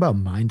 talking about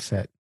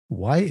mindset,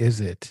 why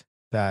is it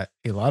that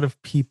a lot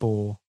of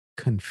people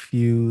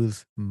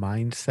confuse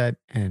mindset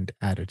and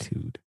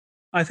attitude?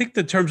 I think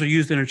the terms are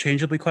used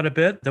interchangeably quite a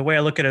bit. The way I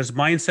look at it is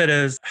mindset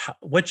is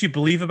what you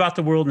believe about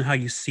the world and how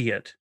you see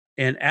it.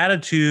 And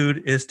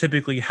attitude is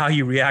typically how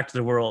you react to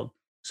the world.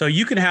 So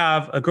you can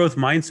have a growth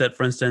mindset,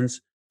 for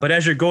instance, but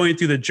as you're going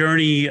through the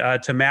journey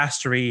to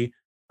mastery,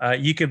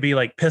 you could be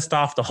like pissed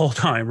off the whole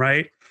time,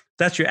 right?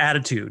 That's your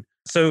attitude.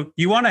 So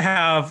you want to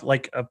have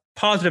like a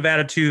positive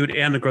attitude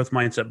and a growth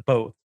mindset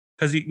both,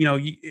 because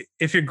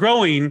if you're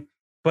growing,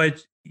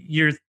 but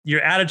your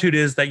attitude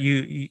is that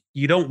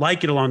you don't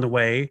like it along the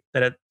way,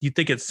 that you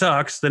think it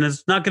sucks, then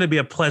it's not going to be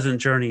a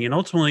pleasant journey. And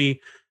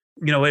ultimately,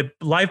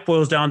 life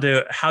boils down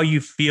to how you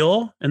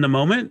feel in the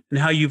moment and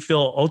how you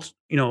feel,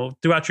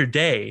 throughout your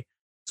day.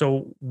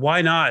 So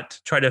why not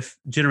try to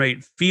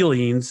generate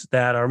feelings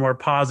that are more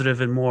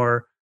positive and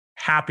more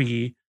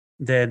happy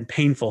than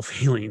painful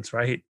feelings,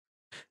 right?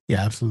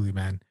 Yeah, absolutely,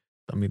 man.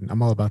 I mean,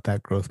 I'm all about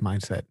that growth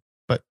mindset.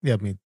 But yeah, I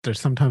mean, there's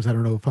sometimes I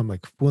don't know if I'm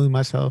like fooling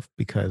myself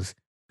because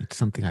it's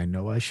something I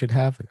know I should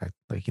have.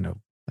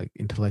 Like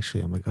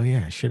intellectually, I'm like, oh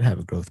yeah, I should have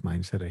a growth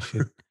mindset.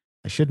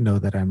 I should know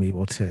that I'm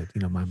able to,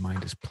 my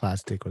mind is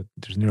plastic or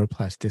there's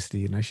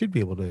neuroplasticity and I should be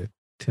able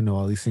to know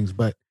all these things.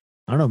 But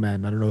I don't know,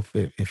 man. I don't know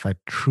if I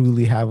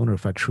truly have one or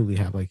if I truly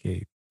have like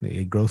a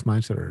growth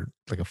mindset or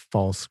like a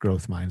false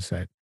growth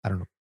mindset. I don't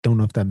know. Don't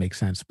know if that makes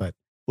sense, but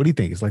what do you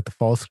think? Is like the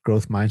false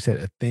growth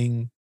mindset a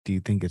thing? Do you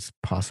think it's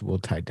possible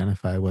to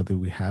identify whether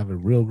we have a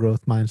real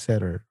growth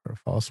mindset or a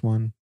false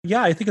one?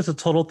 Yeah, I think it's a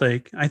total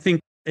thing. I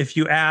think if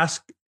you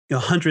ask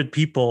 100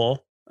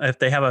 people if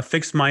they have a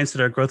fixed mindset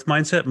or a growth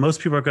mindset, most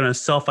people are going to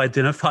self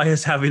identify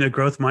as having a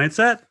growth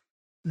mindset.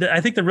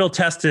 I think the real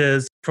test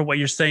is for what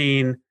you're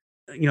saying.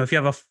 If you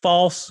have a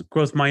false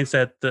growth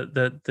mindset,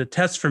 the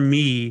test for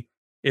me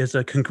is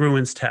a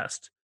congruence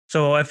test.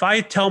 So if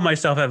I tell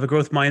myself I have a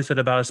growth mindset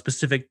about a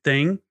specific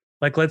thing,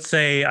 like let's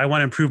say I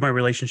want to improve my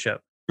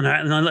relationship, and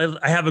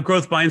I have a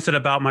growth mindset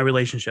about my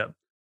relationship,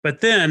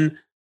 but then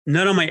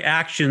none of my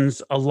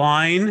actions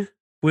align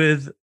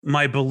with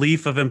my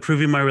belief of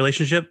improving my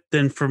relationship,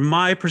 then from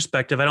my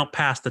perspective, I don't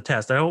pass the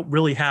test. I don't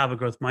really have a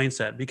growth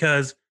mindset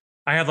because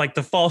I have like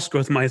the false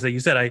growth mindset.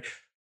 You said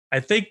I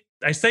think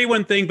I say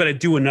one thing, but I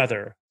do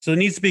another. So it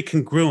needs to be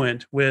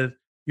congruent with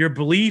your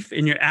belief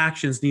and your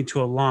actions need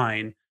to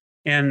align.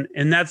 And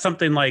that's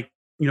something like,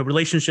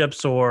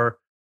 relationships or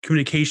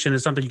communication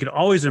is something you can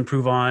always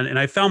improve on. And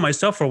I found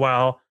myself for a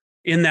while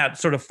in that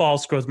sort of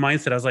false growth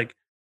mindset. I was like,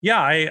 yeah,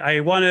 I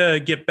want to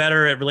get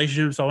better at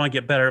relationships. I want to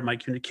get better at my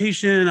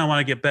communication. I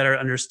want to get better at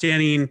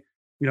understanding,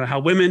 how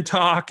women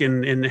talk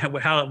and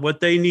how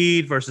what they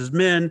need versus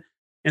men.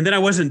 And then I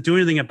wasn't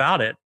doing anything about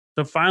it.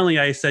 So finally,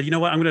 I said, you know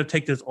what? I'm going to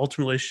take this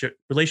ultimate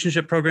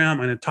relationship program. I'm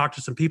going to talk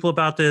to some people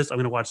about this. I'm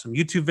going to watch some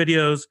YouTube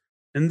videos.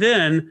 And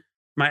then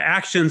my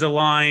actions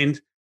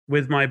aligned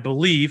with my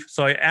belief.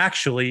 So I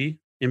actually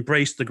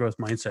embraced the growth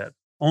mindset.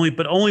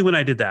 But only when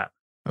I did that.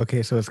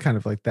 Okay, so it's kind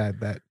of like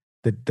that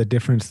the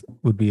difference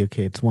would be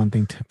okay, it's one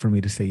thing for me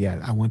to say, yeah,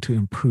 I want to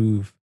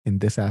improve in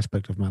this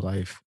aspect of my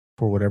life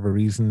for whatever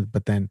reason.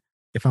 But then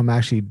if I'm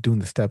actually doing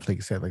the steps, like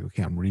you said, like,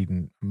 okay, I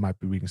might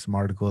be reading some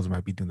articles, I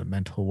might be doing the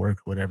mental work,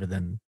 or whatever,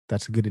 then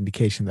that's a good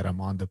indication that I'm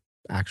on the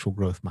actual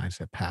growth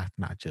mindset path,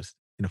 not just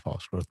in a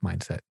false growth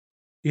mindset.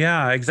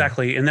 Yeah, Yeah.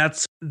 exactly. And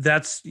that's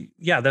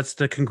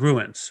the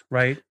congruence,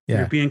 right?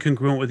 You're Yeah. being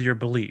congruent with your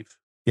belief.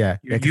 Yeah.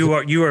 You Yeah. Cause you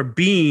are you are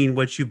being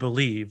what you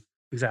believe.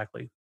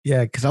 Exactly.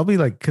 yeah, because I'll be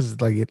like,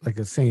 because like I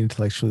was saying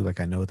intellectually, like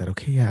I know that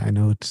okay, yeah, I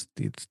know it's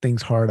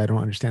things hard. I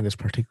don't understand this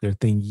particular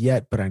thing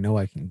yet, but I know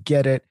I can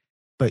get it.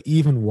 But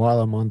even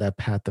while I'm on that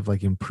path of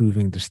like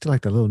improving, there's still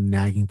like the little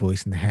nagging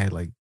voice in the head,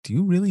 like, do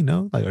you really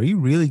know? Like, are you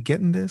really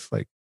getting this?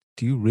 Like,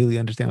 do you really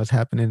understand what's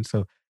happening?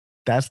 So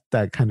that's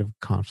that kind of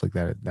conflict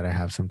that I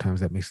have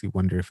sometimes that makes me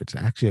wonder if it's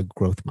actually a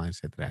growth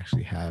mindset that I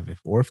actually have, if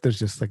or if there's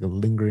just like a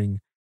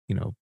lingering,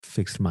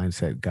 fixed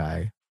mindset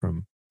guy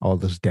from all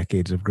those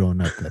decades of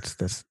growing up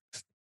that's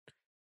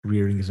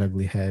rearing his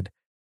ugly head.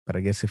 But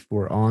I guess if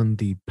we're on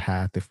the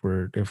path, if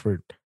we're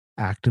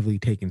actively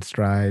taking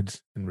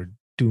strides and we're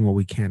doing what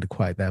we can to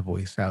quiet that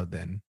voice out,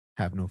 then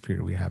have no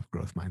fear. We have a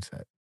growth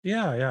mindset.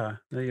 Yeah,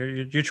 yeah.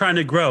 You're trying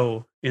to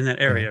grow in that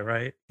Yeah. area,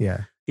 right?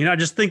 Yeah. You're not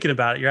just thinking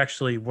about it, you're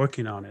actually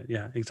working on it.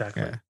 Yeah, Yeah.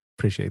 exactly.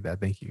 Appreciate that.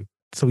 Thank you.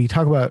 So we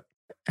talk about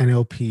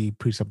NLP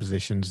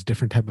presuppositions,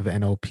 different type of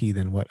NLP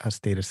than what us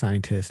data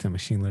scientists and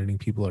machine learning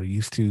people are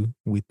used to.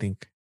 We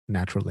think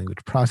natural language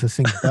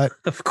processing, but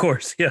Of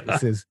course, yeah.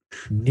 this is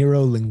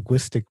neuro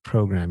linguistic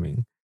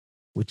programming,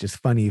 which is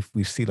funny if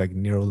we see like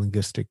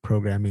neurolinguistic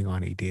programming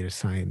on a data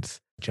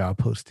science job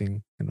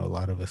posting. I know a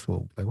lot of us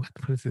will be like,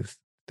 what is this?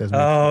 Doesn't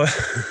make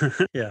sense.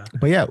 Oh, yeah.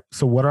 But yeah,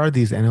 so what are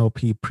these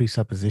NLP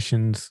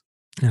presuppositions?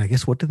 And I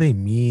guess what do they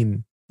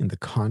mean in the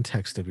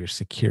context of your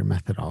secure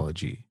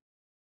methodology?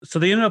 So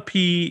the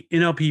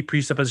NLP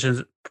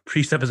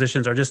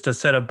presuppositions are just a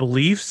set of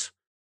beliefs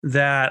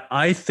that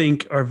I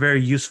think are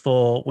very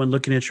useful when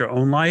looking at your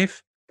own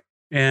life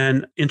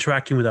and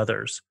interacting with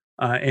others.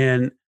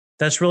 And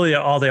that's really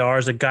all they are,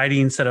 is a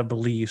guiding set of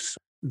beliefs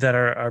that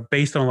are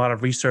based on a lot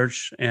of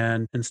research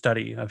and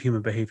study of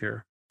human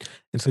behavior.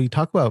 And so you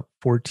talk about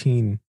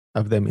 14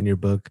 of them in your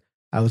book.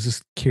 I was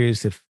just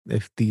curious if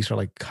these are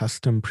like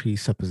custom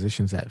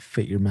presuppositions that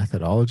fit your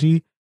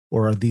methodology,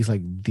 or are these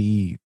like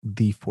the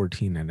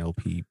 14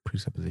 NLP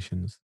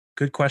presuppositions?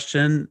 Good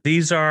question.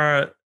 These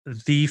are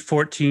the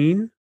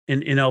 14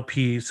 in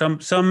NLP.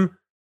 Some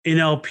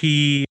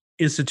NLP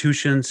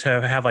institutions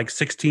have like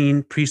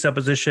 16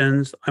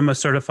 presuppositions. I'm a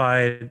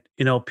certified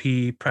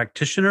NLP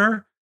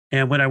practitioner.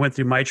 And when I went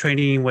through my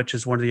training, which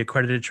is one of the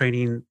accredited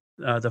training,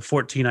 the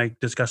 14 I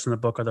discussed in the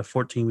book are the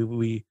 14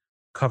 we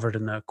covered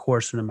in the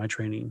course and in my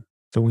training.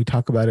 So when we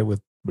talk about it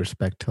with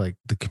respect to like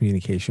the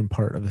communication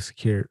part of the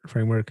secure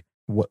framework,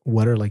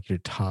 what are like your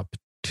top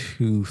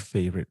two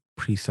favorite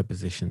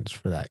presuppositions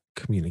for that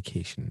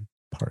communication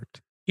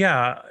part?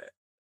 Yeah,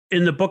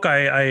 in the book,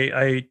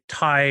 I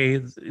tie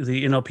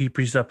the NLP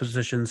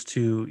presuppositions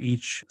to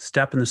each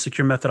step in the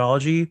secure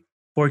methodology.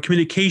 For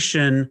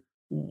communication,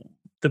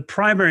 the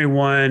primary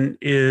one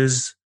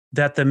is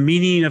that the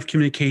meaning of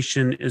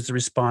communication is the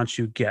response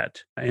you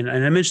get. And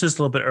I mentioned this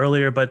a little bit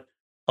earlier, but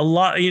a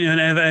lot,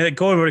 and I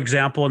go over an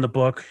example in the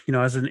book, I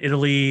was in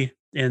Italy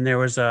and there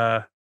was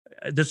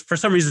this, for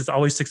some reason, it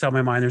always sticks out in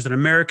my mind. There's an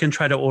American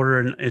try to order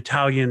an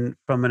Italian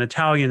from an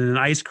Italian an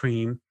ice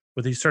cream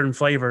with these certain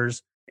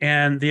flavors.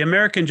 And the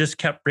American just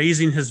kept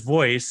raising his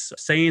voice,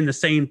 saying the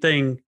same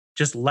thing,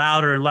 just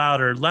louder and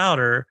louder and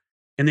louder.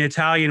 And the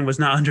Italian was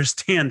not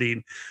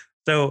understanding.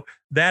 So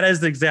that is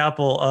the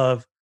example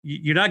of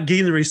you're not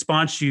getting the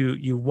response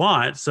you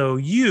want. So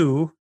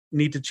you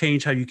need to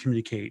change how you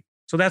communicate.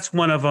 So that's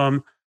one of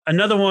them.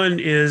 Another one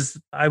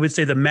is, I would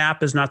say, the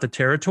map is not the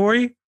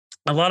territory.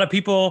 A lot of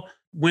people,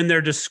 when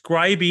they're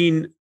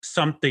describing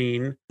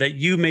something that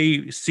you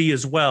may see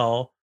as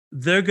well,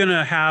 they're going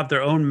to have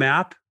their own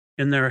map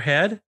in their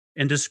head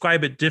and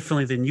describe it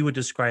differently than you would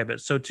describe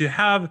it. So to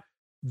have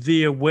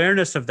the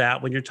awareness of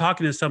that when you're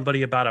talking to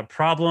somebody about a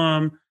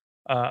problem,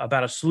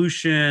 about a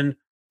solution,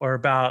 or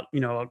about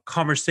a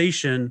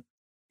conversation,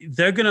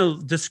 they're going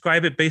to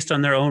describe it based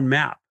on their own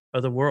map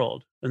of the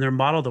world and their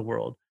model of the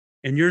world,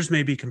 and yours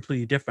may be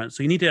completely different.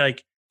 So you need to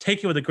like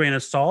take it with a grain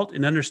of salt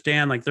and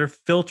understand like they're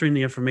filtering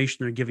the information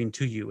they're giving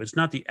to you. It's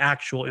not the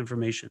actual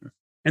information.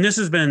 And this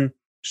has been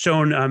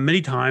shown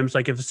many times.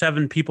 Like if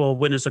 7 people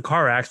witness a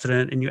car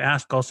accident and you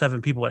ask all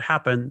 7 people what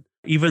happened,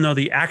 even though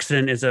the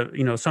accident is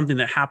something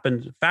that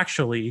happened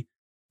factually,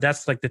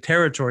 that's like the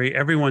territory.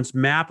 Everyone's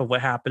map of what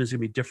happened is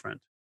going to be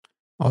different.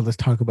 All this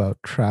talk about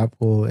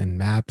travel and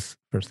maps.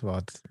 First of all,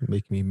 it's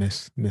making me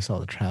miss all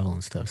the travel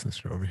and stuff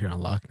since we're over here on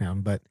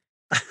lockdown. But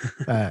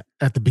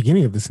at the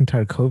beginning of this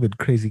entire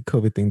crazy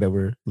COVID thing that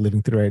we're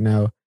living through right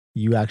now,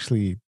 you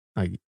actually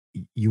like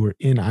you were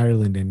in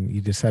Ireland and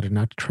you decided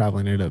not to travel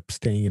and ended up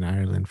staying in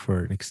Ireland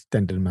for an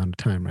extended amount of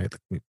time, right?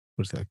 Like,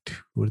 was it like 2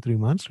 or 3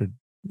 months, or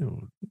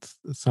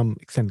some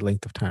extended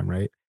length of time,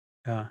 right?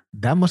 Yeah.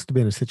 That must have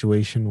been a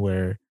situation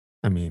where,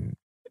 I mean,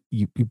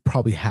 you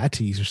probably had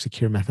to use your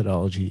secure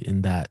methodology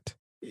in that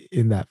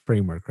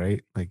framework,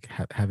 right? Like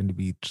having to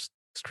be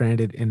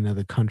stranded in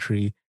another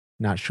country,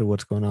 not sure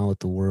what's going on with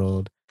the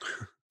world.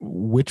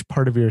 Which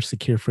part of your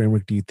secure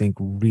framework do you think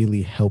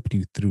really helped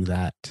you through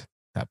that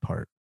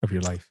part of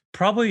your life?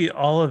 Probably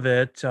all of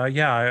it.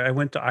 Yeah, I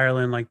went to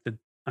Ireland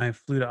I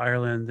flew to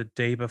Ireland the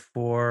day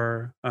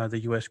before the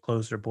U.S.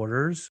 closed their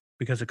borders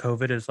because of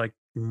COVID. Is like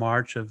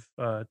March of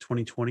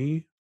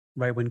 2020,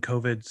 right when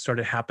COVID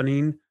started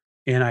happening,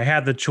 and I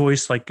had the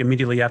choice like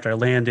immediately after I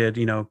landed.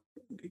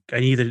 I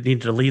either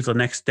needed to leave the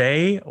next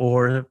day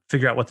or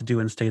figure out what to do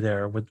and stay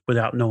there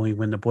without knowing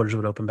when the borders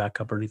would open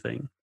back up or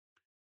anything.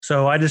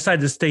 So I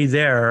decided to stay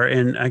there,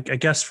 and I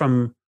guess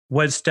from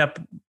what step,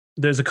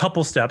 there's a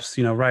couple steps,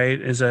 right?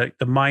 The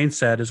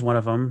mindset is one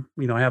of them.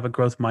 I have a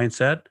growth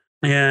mindset,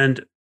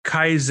 and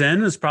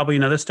Kaizen is probably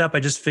another step. I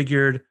just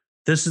figured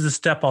this is the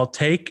step I'll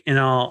take, and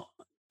I'll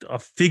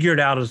figure it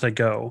out as I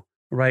go,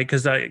 right?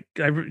 Because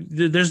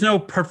there's no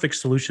perfect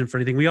solution for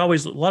anything. A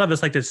lot of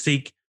us like to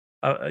seek,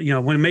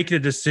 when making a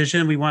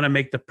decision, we want to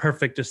make the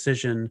perfect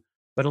decision,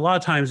 but a lot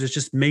of times it's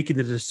just making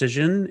the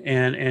decision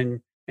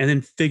and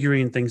then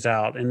figuring things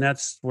out. And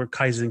that's where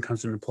Kaizen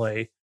comes into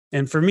play.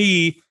 And for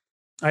me,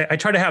 I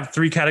try to have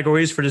 3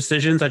 categories for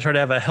decisions. I try to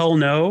have a hell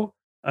no,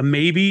 a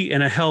maybe,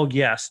 and a hell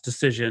yes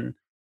decision.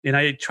 And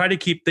I try to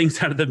keep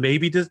things out of the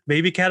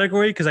maybe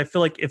category because I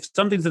feel like if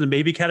something's in the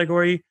maybe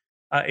category,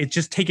 it's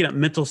just taking up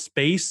mental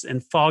space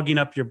and fogging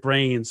up your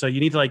brain. So you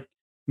need to like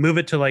move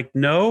it to like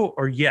no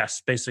or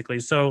yes, basically.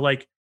 So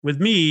like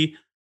with me,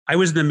 I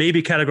was in the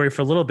maybe category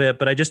for a little bit,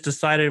 but I just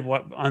decided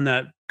on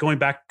that going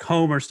back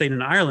home or staying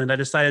in Ireland, I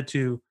decided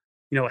to,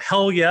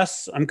 hell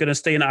yes, I'm going to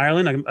stay in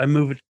Ireland. I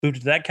moved to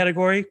that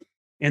category.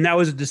 And that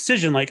was a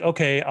decision like,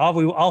 okay,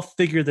 I'll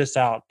figure this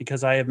out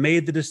because I have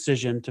made the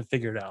decision to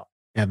figure it out.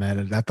 Yeah, man.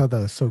 And I thought that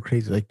was so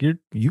crazy. Like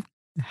you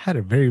had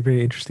a very,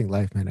 very interesting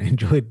life, man. I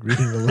enjoyed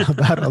reading a lot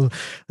about it.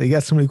 You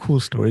got so many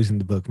cool stories in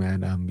the book,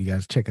 man. You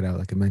guys check it out.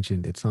 Like I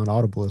mentioned, it's on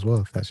Audible as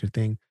well, if that's your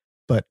thing.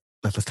 But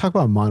let's talk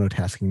about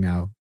monotasking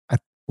now.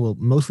 Well,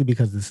 mostly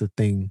because this is a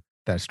thing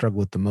that I struggle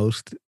with the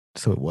most.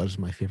 So it was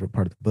my favorite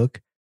part of the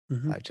book.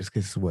 Mm-hmm. Just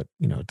because it's what,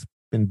 it's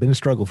been a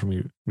struggle for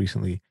me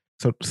recently.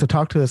 So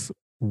talk to us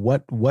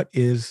What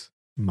is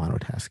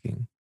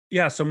monotasking?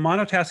 Yeah. So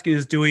monotasking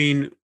is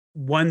doing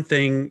one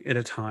thing at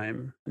a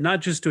time, not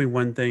just doing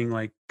one thing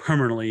like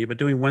permanently, but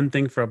doing one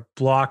thing for a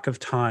block of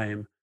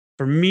time.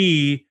 For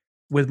me,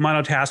 with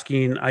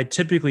monotasking, I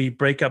typically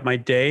break up my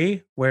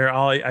day where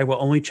I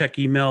will only check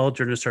email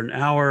during a certain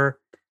hour.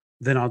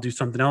 Then I'll do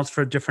something else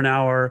for a different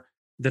hour.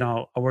 Then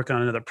I'll work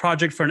on another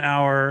project for an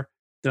hour.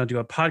 Then I'll do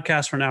a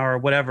podcast for an hour,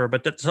 whatever.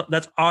 But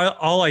that's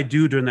all I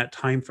do during that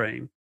time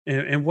frame.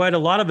 And what a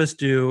lot of us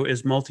do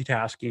is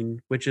multitasking,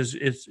 which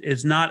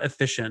is not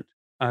efficient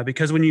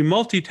because when you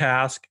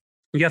multitask,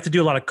 you have to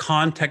do a lot of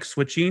context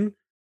switching.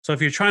 So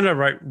if you're trying to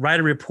write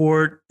a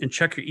report and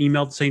check your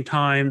email at the same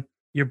time,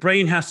 your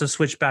brain has to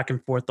switch back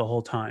and forth the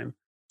whole time.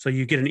 So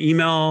you get an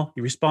email,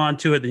 you respond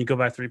to it, then you go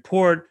back to the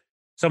report.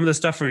 Some of the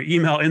stuff from your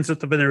email ends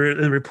up in the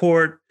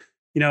report.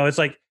 It's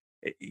like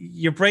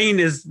your brain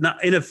is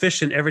not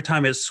inefficient every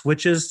time it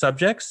switches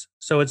subjects.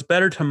 So it's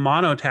better to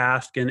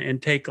monotask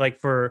and take like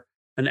for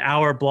an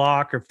hour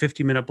block or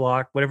 50-minute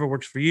block, whatever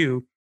works for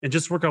you, and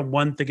just work on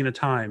one thing at a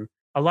time.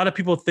 A lot of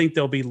people think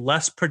they'll be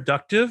less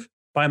productive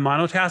by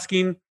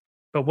monotasking,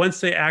 but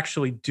once they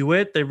actually do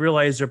it, they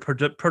realize their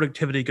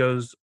productivity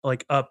goes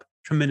like up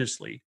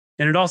tremendously.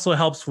 And it also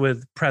helps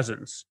with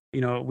presence.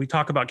 We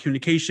talk about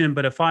communication,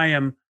 but if I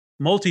am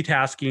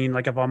multitasking,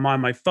 like if I'm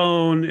on my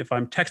phone, if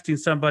I'm texting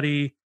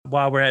somebody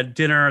while we're at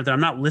dinner, then I'm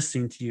not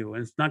listening to you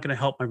and it's not going to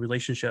help my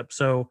relationship.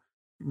 So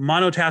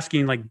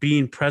monotasking, like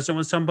being present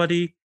with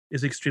somebody,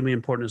 is extremely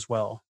important as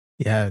well.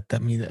 Yeah,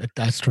 that means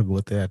I struggle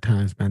with it at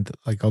times, man.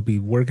 Like I'll be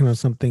working on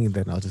something and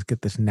then I'll just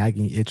get this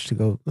nagging itch to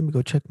go, let me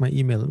go check my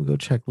email, let me go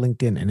check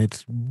LinkedIn. And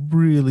it's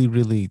really,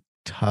 really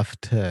tough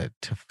to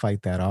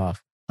fight that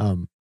off.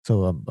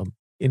 So I'm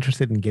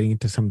interested in getting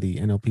into some of the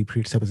NLP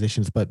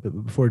presuppositions, but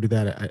before I do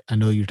that, I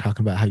know you're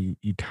talking about how you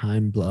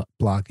time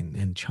block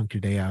and chunk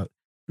your day out.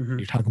 Hmm.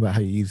 You're talking about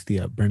how you use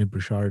the Brendan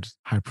Burchard's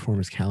high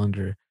performance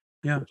calendar,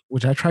 Yeah.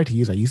 which I tried to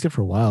use. I used it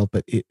for a while,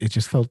 but it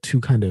just felt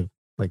too kind of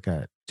like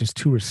just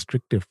too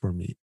restrictive for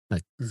me.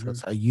 Like Hmm.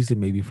 so I used it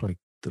maybe for like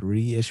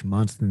 3-ish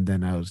months, and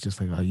then I was just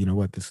like, oh, you know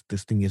what,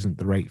 this thing isn't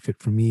the right fit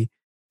for me.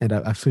 And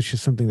I've switched to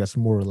something that's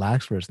more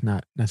relaxed, where it's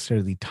not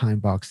necessarily time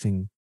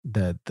boxing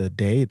the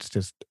day. It's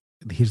just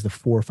here's the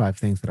 4 or 5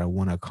 things that I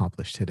want to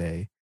accomplish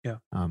today. Yeah.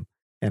 Um,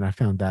 and I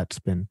found that's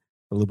been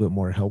a little bit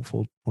more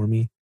helpful for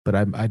me. But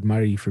I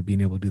admire you for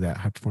being able to do that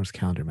high performance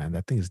calendar, man.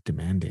 That thing is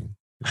demanding.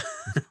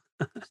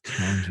 It's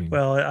challenging.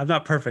 Well, I'm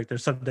not perfect.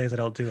 There's some days I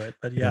don't do it,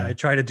 but yeah, Yeah. I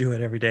try to do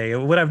it every day.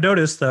 What I've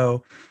noticed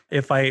though,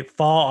 if I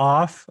fall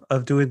off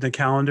of doing the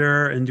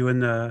calendar and doing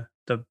the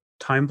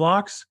time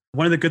blocks,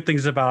 one of the good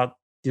things about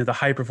the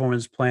high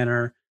performance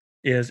planner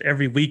is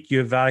every week you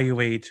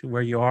evaluate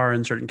where you are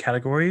in certain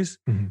categories.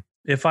 Mhm.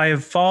 If I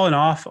have fallen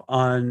off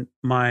on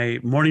my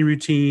morning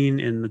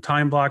routine in the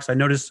time blocks, I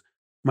notice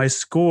my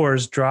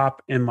scores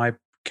drop in my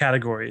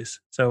categories.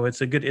 So it's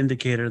a good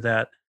indicator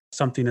that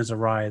something is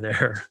awry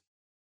there.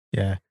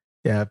 Yeah.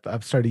 Yeah.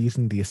 I've started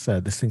using this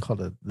thing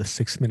called the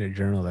 6 minute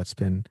journal that's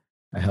been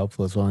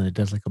helpful as well. And it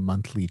does like a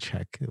monthly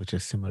check, which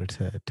is similar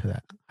to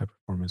that high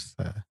performance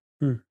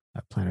Hmm.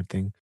 planner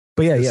thing.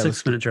 But yeah, The yeah,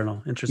 6 minute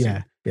journal. Interesting.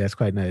 yeah, yeah, it's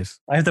quite nice.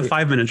 I have the It,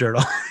 5 minute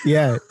journal.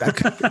 yeah, I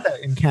couldn't get that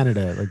in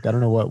Canada. Like, I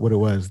don't know what it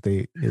was.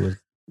 It was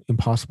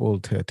impossible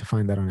to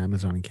find that on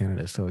Amazon in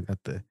Canada. So I got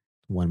the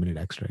 1 minute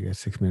extra, I guess,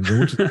 6 minutes,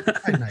 which is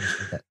quite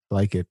nice. Like, I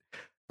like it.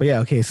 But yeah,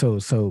 okay. So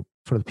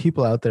for the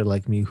people out there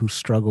like me who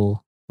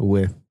struggle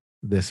with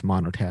this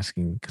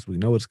monotasking, because we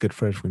know it's good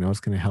for us, we know it's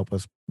going to help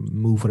us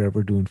move whatever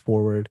we're doing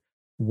forward.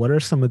 What are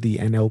some of the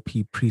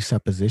NLP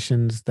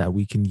presuppositions that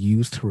we can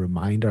use to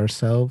remind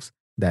ourselves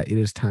that it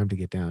is time to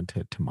get down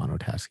to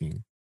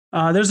monotasking?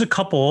 There's a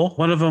couple.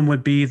 One of them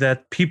would be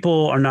that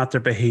people are not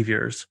their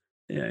behaviors.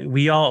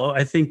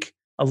 I think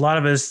a lot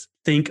of us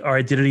think our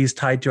identity is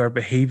tied to our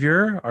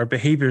behavior. Our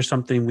behavior is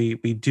something we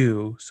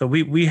do. So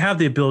we have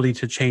the ability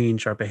to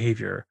change our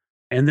behavior.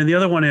 And then the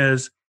other one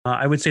is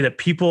I would say that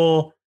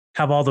people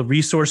have all the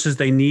resources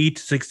they need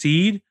to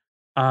succeed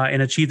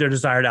and achieve their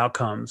desired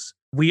outcomes.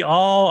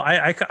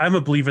 I'm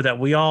a believer that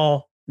we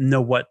all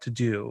know what to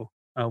do.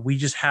 We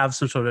just have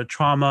some sort of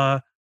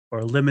trauma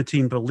or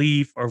limiting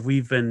belief, or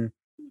we've been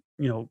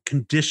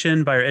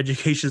conditioned by our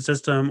education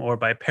system or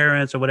by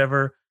parents or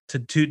whatever to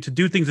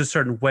do things a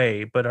certain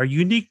way. But our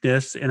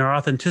uniqueness and our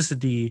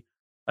authenticity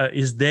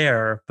is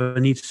there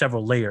beneath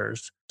several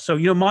layers. So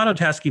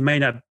monotasking may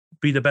not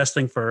be the best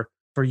thing for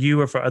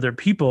you or for other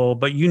people,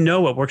 but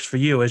what works for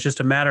you. It's just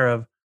a matter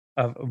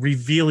of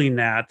revealing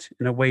that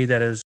in a way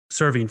that is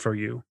serving for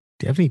you.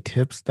 Do you have any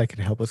tips that could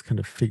help us kind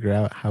of figure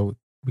out how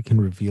we can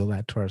reveal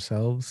that to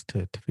ourselves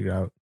to figure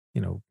out,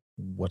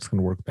 what's going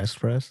to work best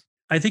for us?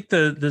 I think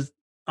the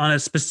on a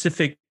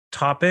specific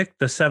topic,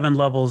 the 7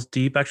 levels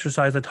deep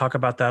exercise, I talk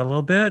about that a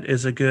little bit,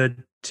 is a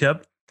good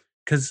tip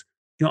because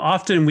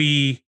often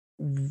we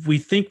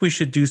think we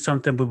should do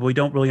something, but we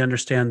don't really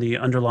understand the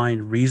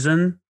underlying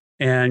reason.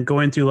 And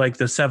going through like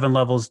the 7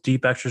 levels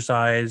deep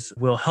exercise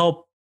will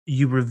help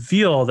you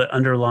reveal the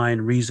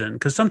underlying reason.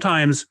 Because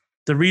sometimes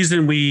the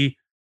reason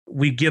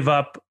we give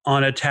up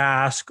on a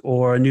task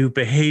or a new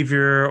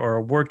behavior or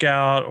a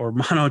workout or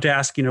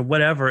monotasking or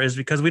whatever is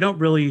because we don't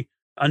really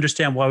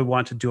understand why we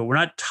want to do it. We're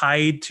not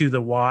tied to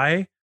the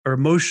why, or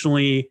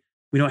emotionally,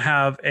 we don't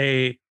have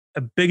a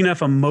big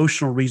enough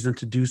emotional reason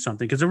to do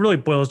something, because it really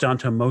boils down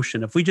to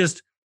emotion. If we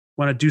just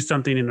want to do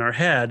something in our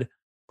head,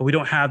 but we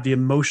don't have the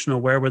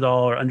emotional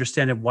wherewithal or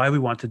understanding why we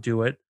want to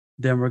do it,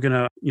 then we're going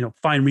to,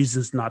 find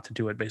reasons not to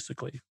do it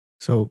basically.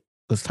 So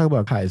let's talk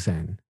about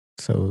Kaizen.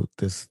 So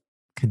this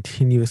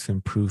continuous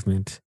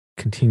improvement,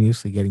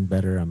 continuously getting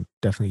better. I'm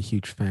definitely a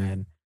huge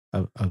fan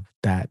of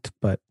that.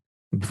 But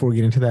before we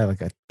get into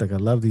that, I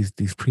love these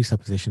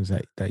presuppositions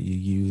that you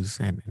use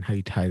and how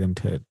you tie them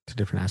to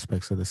different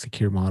aspects of the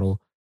secure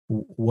model.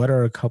 What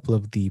are a couple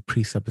of the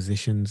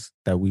presuppositions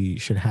that we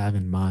should have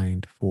in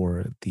mind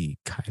for the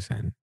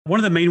Kaizen? One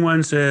of the main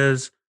ones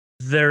is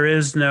there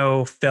is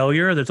no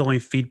failure, there's only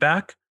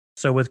feedback.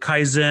 So with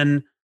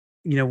Kaizen,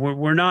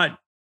 we're not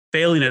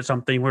failing at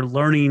something, we're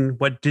learning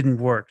what didn't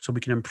work so we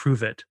can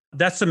improve it.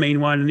 That's the main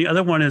one. And the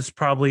other one is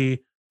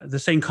probably the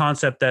same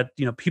concept that,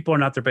 people are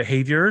not their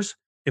behaviors.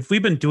 If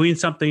we've been doing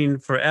something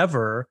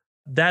forever,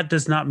 that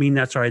does not mean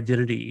that's our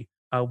identity.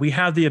 We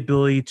have the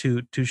ability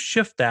to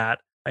shift that,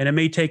 and it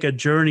may take a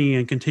journey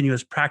and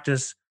continuous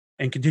practice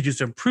and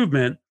continuous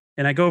improvement.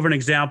 And I go over an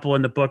example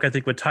in the book, I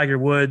think with Tiger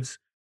Woods,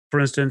 for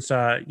instance.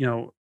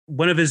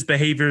 One of his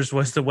behaviors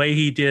was the way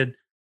he did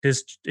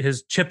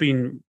his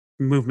chipping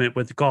movement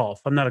with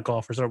golf. I'm not a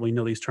golfer, so I don't really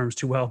know these terms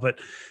too well, but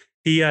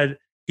he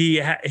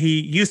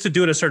used to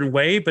do it a certain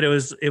way, but it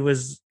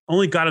was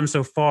only got him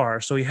so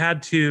far. So he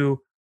had to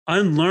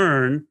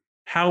unlearn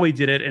how he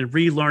did it and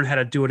relearn how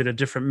to do it in a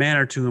different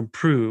manner to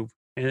improve.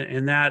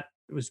 And that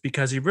was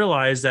because he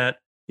realized that,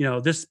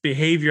 this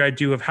behavior I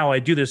do of how I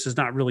do this is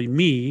not really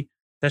me.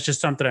 That's just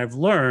something I've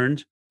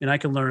learned, and I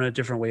can learn a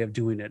different way of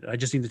doing it. I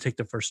just need to take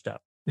the first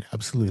step. Yeah,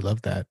 absolutely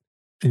love that.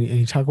 And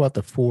you talk about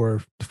the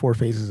four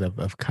phases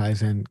of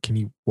Kaizen. Can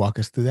you walk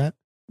us through that?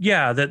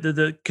 Yeah,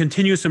 the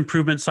continuous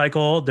improvement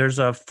cycle, there's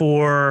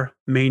four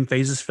main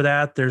phases for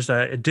that. There's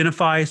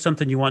identify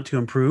something you want to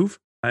improve.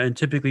 And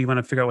typically you want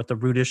to figure out what the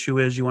root issue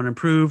is you want to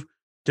improve,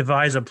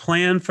 devise a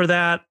plan for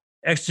that,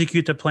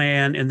 execute the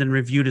plan, and then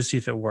review to see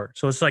if it worked.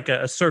 So it's like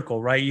a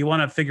circle, right? You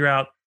want to figure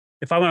out,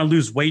 if I want to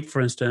lose weight,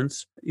 for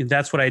instance,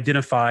 that's what I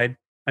identified.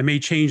 I may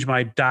change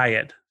my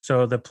diet.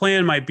 So the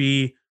plan might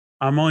be,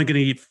 I'm only going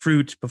to eat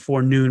fruit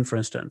before noon, for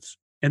instance.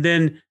 And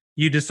then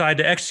you decide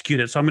to execute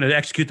it. So I'm going to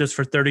execute this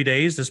for 30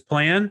 days, this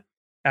plan.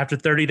 After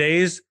 30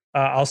 days,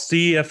 I'll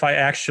see if I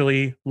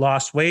actually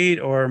lost weight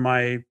or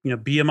my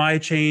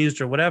BMI changed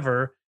or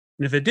whatever.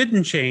 And if it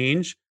didn't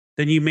change,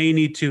 then you may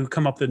need to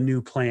come up with a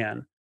new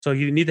plan. So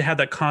you need to have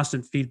that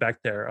constant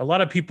feedback there. A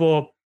lot of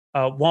people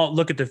won't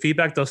look at the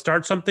feedback. They'll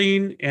start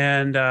something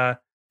and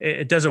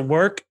it doesn't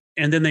work,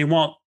 and then they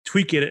won't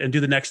tweak it and do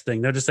the next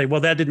thing. They'll just say, "Well,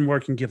 that didn't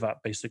work," and give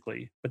up,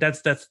 basically. But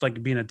that's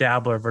like being a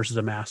dabbler versus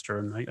a master,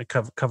 and I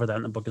cover that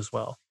in the book as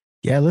well.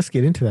 Yeah, let's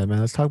get into that, man.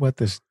 Let's talk about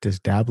this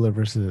dabbler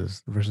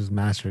versus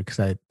master, because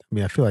I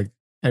mean I feel like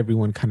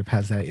everyone kind of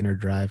has that inner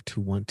drive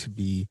to want to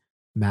be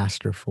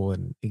masterful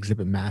and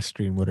exhibit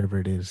mastery in whatever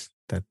it is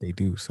that they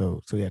do.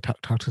 So yeah,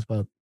 talk to us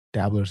about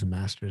dabblers and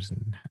masters,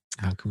 and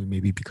how can we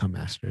maybe become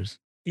masters?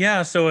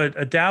 Yeah, so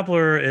a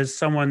dabbler is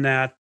someone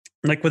that,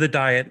 like with a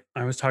diet,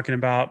 I was talking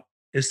about,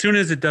 as soon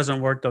as it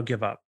doesn't work, they'll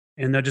give up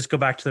and they'll just go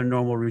back to their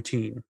normal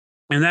routine.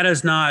 And that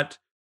is not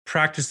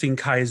practicing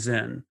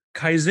Kaizen.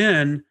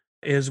 Kaizen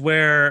is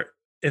where,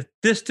 if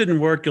this didn't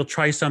work, you'll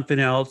try something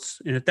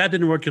else. And if that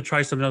didn't work, you'll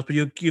try something else, but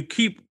you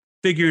keep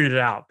figuring it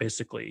out,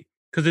 basically.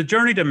 Because the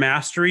journey to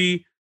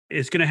mastery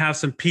is going to have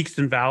some peaks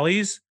and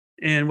valleys.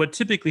 And what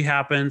typically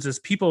happens is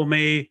people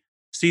may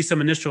see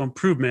some initial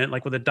improvement,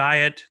 like with a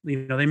diet,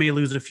 they may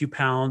lose a few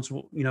pounds,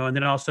 and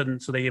then all of a sudden,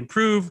 so they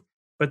improve,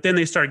 but then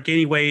they start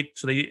gaining weight,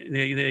 so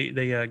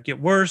they get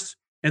worse,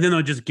 and then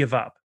they'll just give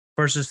up.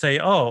 Versus say,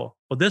 oh,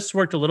 well, this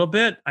worked a little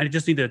bit. I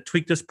just need to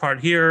tweak this part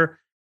here,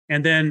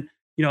 and then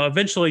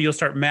eventually you'll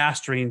start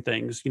mastering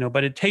things.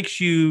 But it takes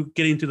you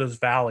getting through those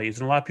valleys,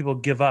 and a lot of people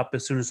give up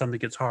as soon as something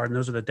gets hard, and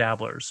those are the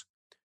dabblers.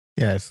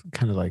 Yeah, it's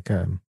kind of like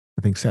I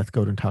think Seth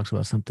Godin talks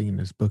about something in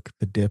his book,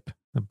 The Dip,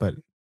 but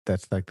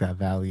that's like that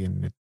valley,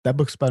 and that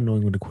book's about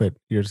knowing when to quit.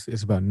 Yours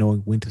is about knowing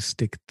when to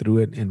stick through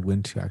it and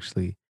when to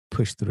actually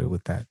push through it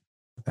with that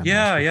Yeah,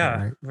 master part,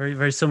 yeah, right? very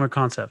very similar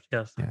concept.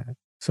 Yes. Yeah.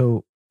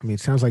 So I mean, it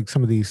sounds like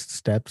some of these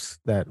steps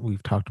that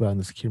we've talked about in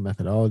the secure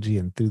methodology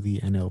and through the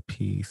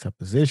NLP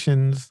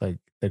suppositions, like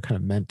they're kind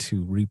of meant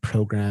to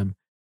reprogram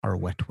our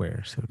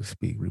wetware, so to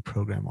speak,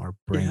 reprogram our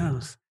Yeah.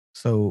 brains.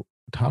 So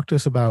talk to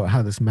us about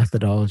how this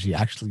methodology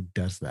actually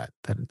does that.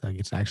 That like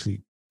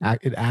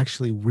it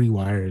actually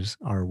rewires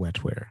our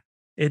wetware.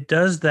 It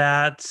does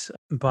that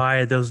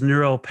by those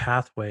neural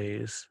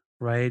pathways,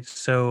 right?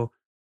 So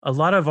a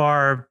lot of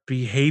our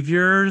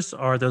behaviors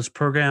are those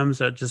programs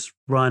that just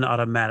run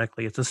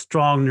automatically. It's a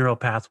strong neural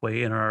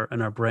pathway in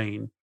our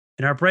brain.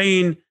 And our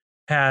brain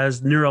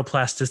has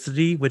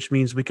neuroplasticity, which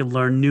means we can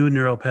learn new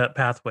neural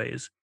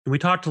pathways. And we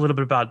talked a little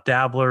bit about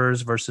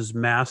dabblers versus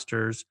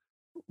masters.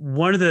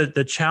 one of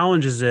the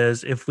challenges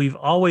is if we've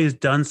always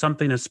done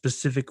something a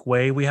specific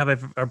way,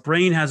 our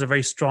brain has a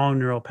very strong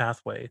neural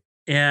pathway,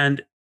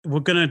 and we're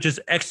going to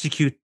just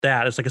execute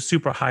that. It's like a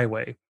super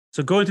highway.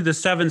 So going through the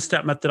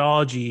 7-step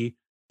methodology,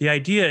 the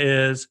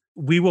idea is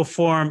we will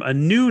form a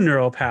new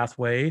neural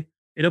pathway.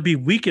 It'll be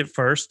weak at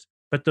first,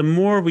 but the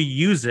more we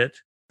use it,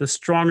 the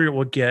stronger it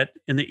will get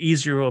and the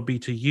easier it will be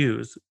to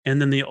use. And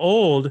then the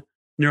old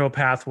neural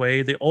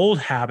pathway, the old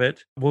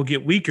habit will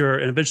get weaker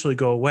and eventually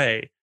go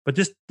away. But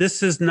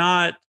this is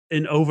not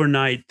an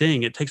overnight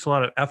thing. It takes a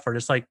lot of effort.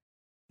 It's like,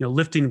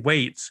 lifting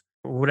weights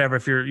or whatever.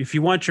 If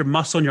you want your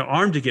muscle in your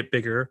arm to get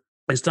bigger,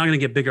 it's not going to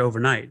get bigger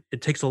overnight.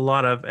 It takes a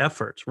lot of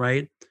effort,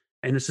 right?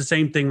 And it's the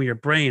same thing with your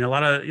brain. A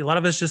lot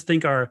of us just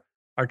think our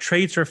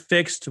traits are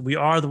fixed. We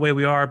are the way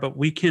we are, but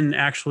we can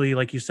actually,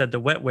 like you said,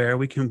 the wetware,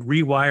 we can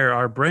rewire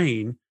our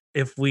brain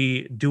if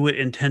we do it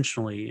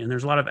intentionally. And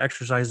there's a lot of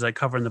exercises I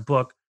cover in the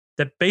book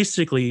that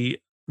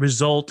basically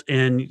result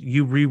in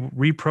you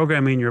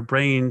reprogramming your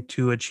brain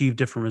to achieve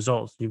different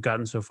results you've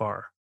gotten so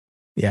far.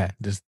 Yeah,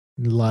 just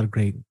lots of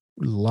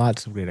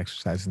great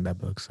exercises in that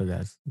book. So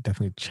guys,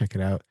 definitely check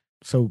it out.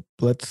 So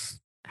let's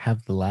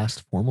have the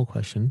last formal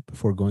question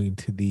before going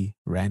into the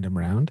random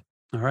round.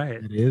 All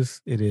right.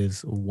 It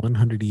is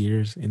 100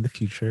 years in the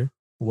future.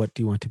 What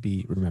do you want to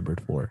be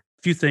remembered for?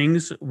 A few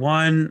things.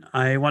 One,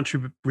 I want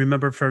to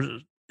remember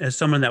as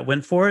someone that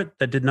went for it,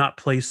 that did not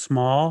play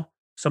small,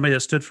 somebody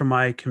that stood for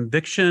my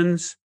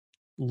convictions,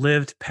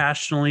 lived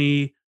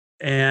passionately,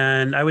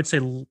 and I would say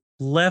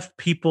left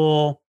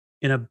people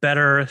in a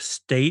better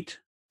state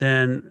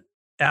than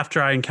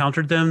after I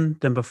encountered them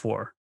than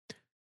before.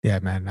 Yeah,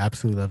 man,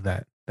 absolutely love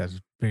that.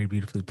 That's very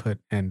beautifully put.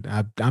 And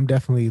I'm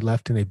definitely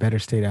left in a better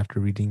state after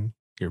reading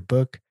your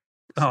book.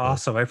 Oh, So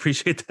awesome. I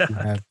appreciate you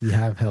that.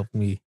 have helped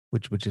me,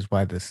 which is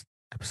why this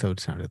episode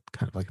sounded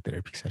kind of like a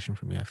therapy session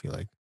for me, I feel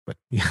like. But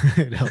yeah,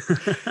 it helped.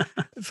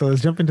 So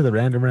let's jump into the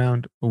random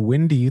round.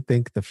 When do you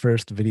think the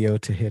first video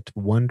to hit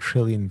 1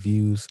 trillion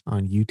views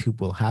on YouTube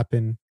will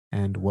happen?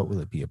 And what will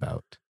it be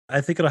about?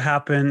 I think it'll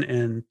happen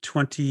in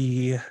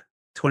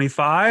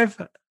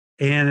 2025,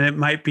 and it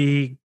might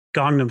be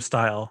Gangnam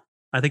Style.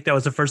 I think that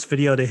was the first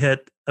video to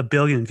hit 1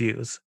 billion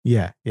views.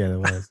 Yeah, that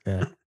was.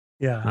 Yeah.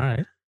 Yeah. All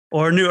right.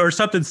 Or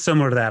something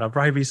similar to that. It'll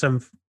probably be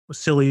some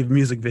silly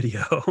music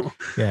video.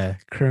 Yeah.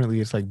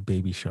 Currently it's like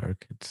Baby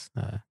Shark. It's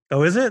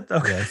Oh, is it? yeah,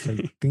 it's like, I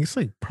Okay. think it's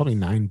like probably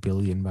 9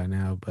 billion by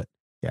now, but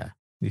yeah.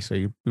 So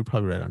you're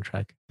probably right on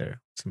track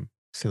there. Some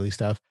silly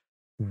stuff.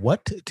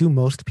 What do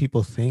most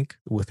people think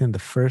within the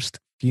first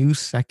few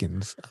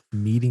seconds of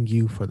meeting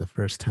you for the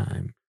first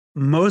time?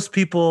 Most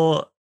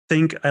people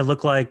think I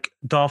look like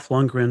Dolph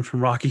Lundgren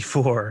from Rocky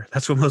 4.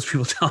 That's what most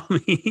people tell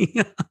me.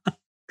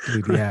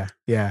 Dude,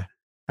 yeah.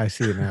 I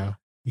see it now.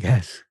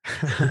 Yes.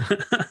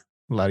 A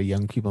lot of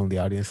young people in the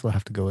audience will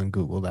have to go and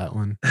Google that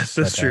one.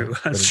 That's true.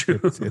 But That's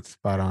true. it's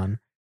spot on.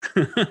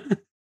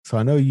 So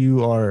I know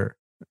you are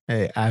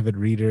a avid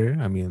reader.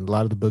 I mean, a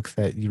lot of the books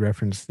that you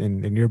referenced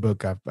in your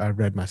book, I've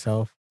read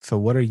myself. So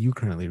what are you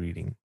currently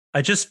reading?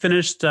 I just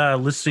finished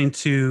listening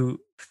to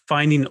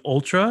Finding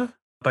Ultra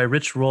by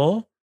Rich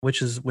Roll,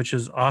 which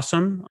is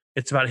awesome.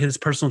 It's about his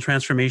personal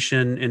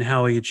transformation and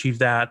how he achieved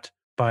that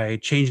by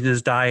changing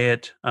his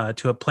diet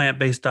to a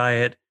plant-based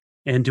diet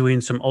and doing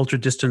some ultra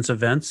distance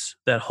events.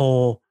 That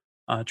whole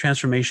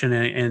transformation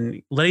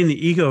and letting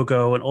the ego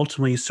go and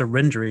ultimately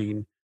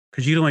surrendering,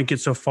 because you don't only get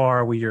so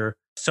far with your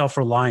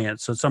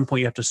self-reliance. So at some point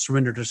you have to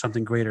surrender to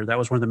something greater. That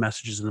was one of the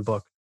messages in the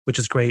book, which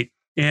is great.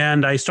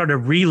 And I started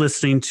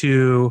re-listening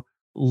to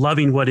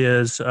Loving What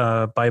Is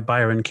by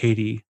Byron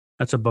Katie.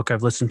 That's a book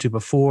I've listened to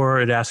before.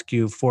 It asks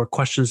you 4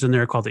 questions in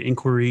there called the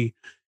inquiry.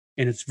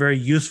 And it's very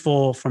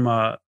useful from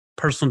a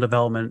personal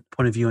development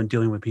point of view in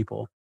dealing with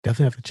people.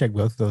 Definitely have to check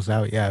both of those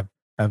out. Yeah,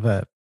 I've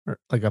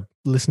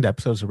listened to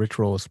episodes of Rich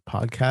Roll's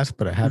podcast,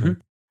 but I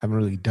haven't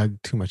really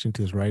dug too much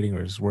into his writing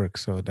or his work.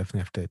 So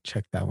definitely have to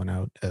check that one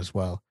out as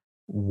well.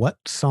 What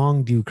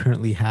song do you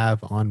currently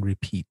have on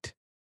repeat?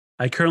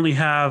 I currently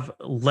have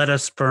Let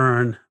Us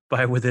Burn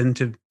by Within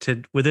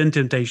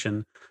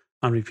Temptation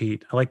on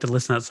repeat. I like to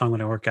listen to that song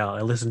when I work out.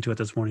 I listened to it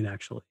this morning,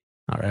 actually.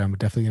 All right, I'm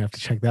definitely gonna have to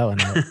check that one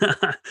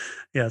out.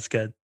 Yeah, it's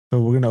good. So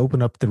we're gonna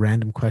open up the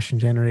random question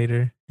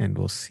generator and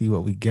we'll see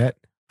what we get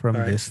from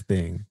All right. this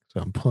thing. So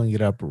I'm pulling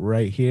it up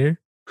right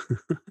here.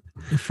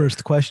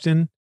 First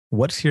question: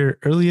 what's your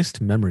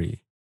earliest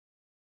memory?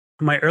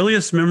 My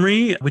earliest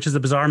memory, which is a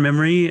bizarre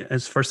memory,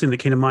 is the first thing that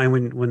came to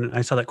mind when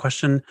I saw that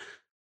question.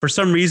 For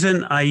some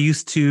reason, I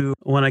used to,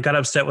 when I got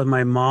upset with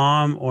my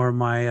mom or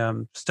my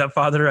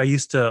stepfather, I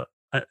used to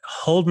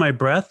hold my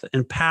breath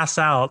and pass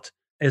out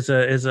as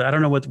I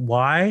don't know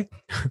why,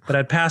 but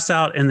I'd pass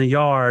out in the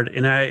yard,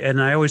 and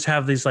I always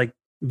have these like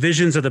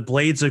visions of the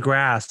blades of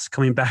grass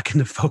coming back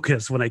into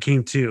focus when I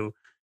came to.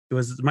 It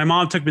was my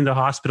mom took me to the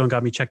hospital and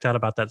got me checked out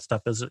about that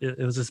stuff. It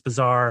was this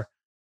bizarre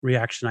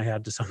reaction I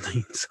had to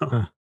something. So.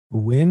 Huh.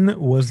 When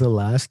was the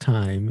last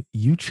time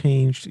you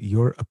changed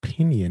your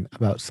opinion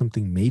about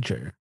something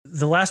major?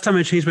 The last time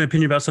I changed my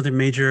opinion about something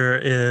major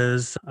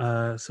is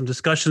some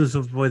discussions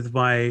with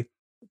my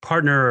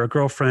partner or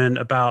girlfriend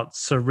about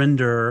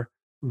surrender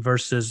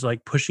versus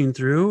like pushing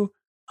through.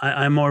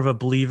 I'm more of a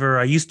believer.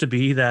 I used to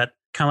be that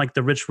kind of like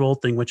the rich roll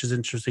thing, which is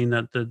interesting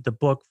that the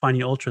book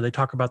Finding Ultra, they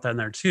talk about that in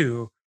there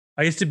too.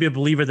 I used to be a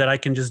believer that I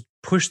can just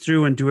push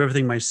through and do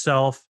everything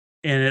myself.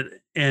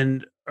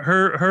 And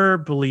her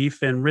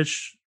belief and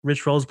Rich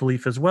Roll's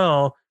belief as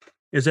well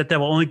is that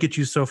will only get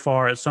you so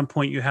far. At some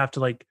point, you have to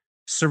like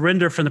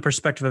surrender from the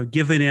perspective of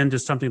giving in to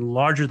something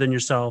larger than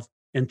yourself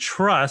and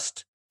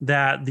trust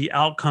that the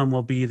outcome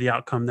will be the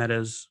outcome that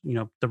is,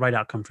 the right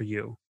outcome for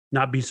you,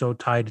 not be so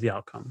tied to the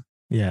outcome.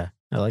 Yeah,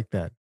 I like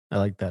that. I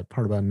like that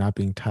part about not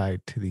being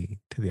tied to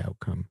the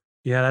outcome.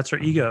 Yeah, that's our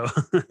Um, ego.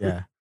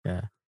 yeah,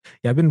 yeah,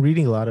 yeah. I've been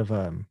reading a lot of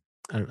I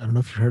don't know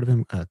if you've heard of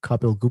him,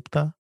 Kapil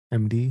Gupta,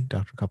 MD,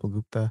 Dr. Kapil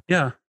Gupta.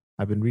 Yeah.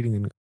 I've been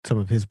reading some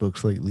of his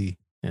books lately,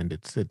 and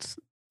it's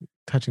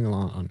touching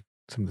along on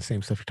some of the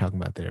same stuff you're talking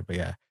about there. But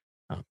yeah,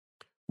 um,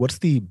 what's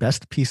the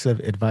best piece of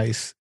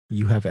advice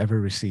you have ever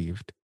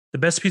received? The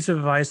best piece of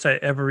advice I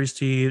ever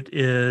received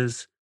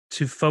is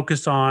to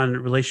focus on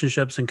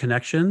relationships and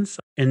connections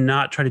and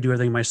not try to do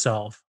everything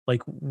myself.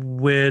 Like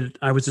when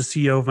I was the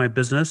CEO of my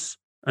business,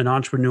 an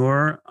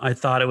entrepreneur, I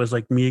thought it was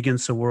like me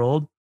against the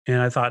world. And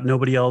I thought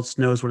nobody else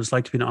knows what it's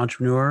like to be an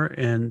entrepreneur.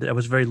 And it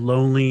was a very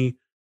lonely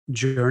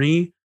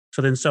journey.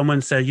 So then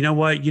someone said, you know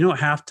what? You don't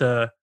have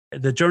to,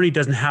 the journey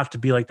doesn't have to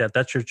be like that.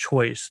 That's your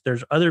choice.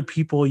 There's other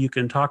people you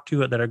can talk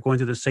to that are going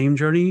through the same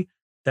journey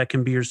that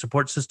can be your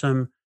support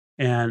system,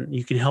 and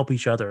you can help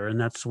each other.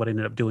 And that's what I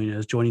ended up doing,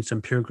 is joining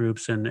some peer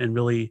groups and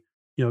really,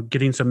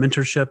 getting some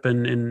mentorship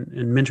and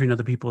mentoring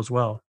other people as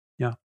well.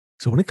 Yeah.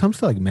 So when it comes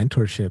to like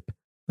mentorship,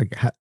 like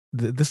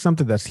this is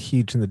something that's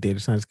huge in the data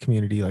science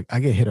community. Like I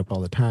get hit up all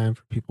the time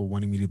for people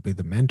wanting me to be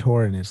the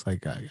mentor, and it's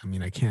like I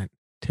mean I can't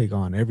take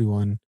on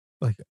everyone.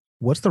 Like,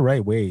 what's the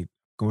right way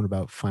going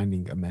about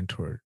finding a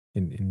mentor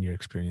in your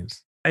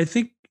experience? I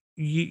think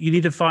you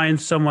need to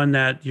find someone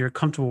that you're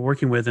comfortable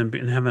working with and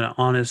having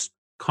honest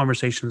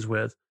conversations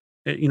with.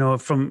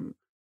 From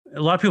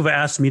a lot of people have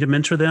asked me to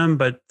mentor them,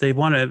 but they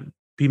want to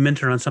be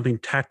mentored on something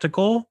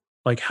tactical,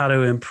 like how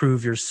to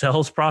improve your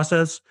sales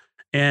process.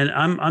 And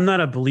I'm not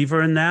a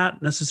believer in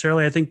that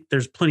necessarily. I think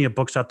there's plenty of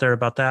books out there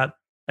about that.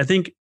 I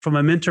think from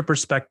a mentor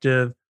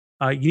perspective,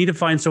 you need to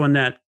find someone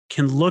that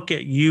can look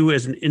at you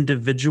as an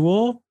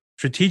individual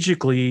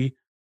strategically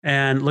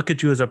and look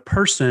at you as a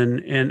person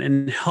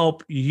and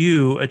help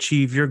you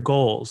achieve your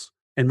goals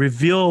and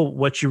reveal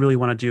what you really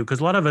want to do. Because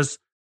a lot of us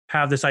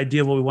have this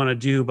idea of what we want to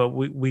do, but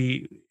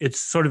we it's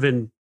sort of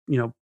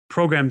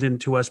programmed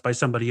into us by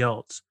somebody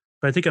else.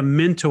 But I think a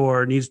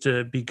mentor needs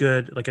to be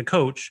good, like a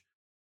coach,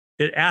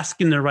 at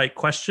asking the right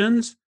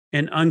questions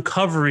and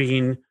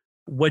uncovering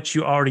what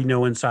you already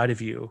know inside of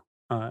you.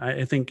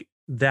 I think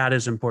that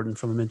is important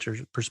from a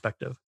mentor's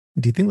perspective.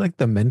 Do you think like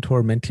the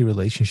mentor mentee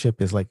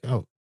relationship is like,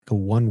 oh, a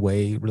one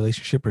way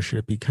relationship, or should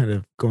it be kind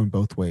of going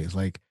both ways?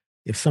 Like,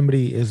 if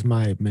somebody is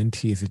my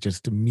mentee, is it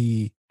just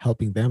me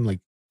helping them? Like,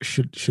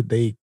 should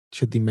the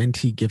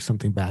mentee give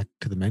something back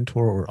to the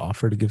mentor, or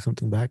offer to give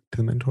something back to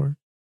the mentor?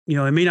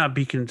 It may not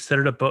be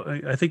considered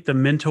I think the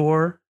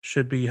mentor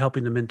should be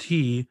helping the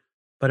mentee.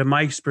 But in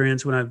my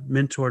experience, when I've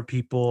mentored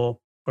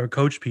people or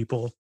coached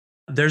people,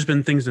 there's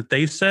been things that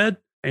they've said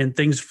and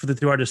things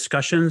through our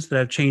discussions that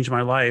have changed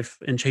my life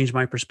and changed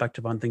my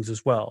perspective on things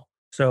as well.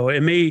 So it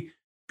may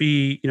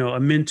be, a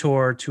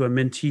mentor to a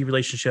mentee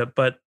relationship,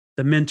 but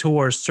the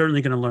mentor is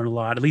certainly going to learn a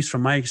lot, at least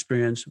from my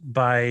experience,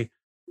 by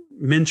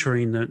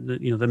mentoring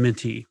the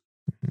mentee.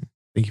 Mhm.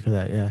 Thank you for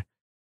that. Yeah.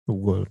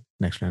 Well,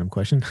 next random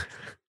question.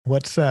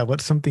 What's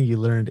something you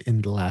learned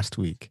in the last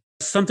week?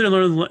 Something I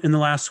learned in the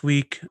last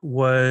week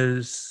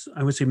was,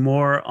 I would say,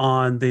 more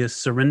on the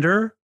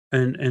surrender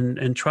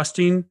and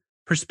trusting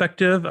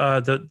perspective.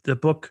 The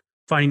book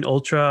Finding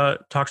Ultra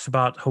talks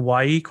about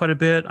Hawaii quite a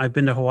bit. I've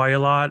been to Hawaii a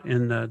lot,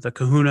 and the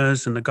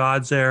kahunas and the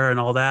gods there and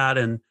all that,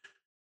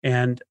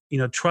 and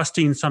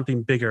trusting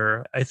something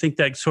bigger. I think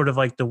that sort of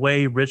like the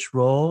way Rich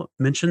Roll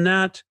mentioned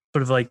that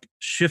sort of like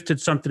shifted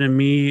something in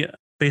me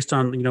based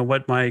on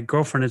what my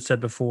girlfriend had said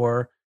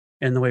before,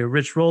 and the way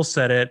Rich Roll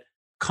said it.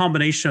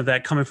 Combination of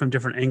that coming from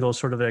different angles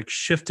sort of like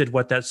shifted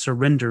what that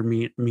surrender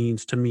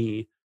means to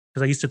me,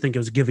 because I used to think it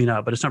was giving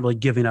up, but it's not really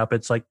giving up.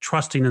 It's like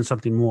trusting in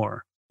something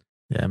more.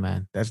 Yeah,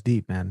 man, that's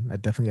deep, man. I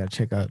definitely got to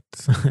check out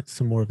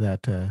some more of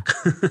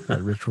that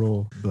Rich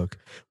Roll book.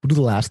 We'll do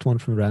the last one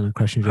from the random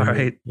question All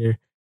generator right. here.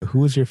 Who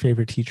was your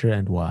favorite teacher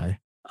and why?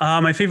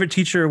 My favorite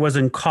teacher was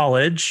in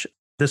college.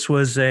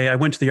 I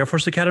went to the Air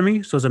Force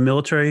Academy, so it was a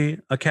military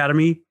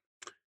academy.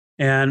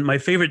 And my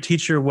favorite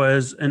teacher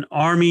was an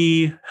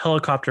Army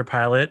helicopter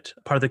pilot,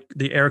 part of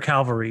the Air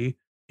Cavalry.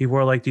 He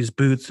wore like these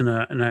boots and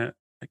a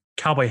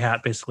cowboy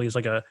hat, basically. It's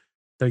like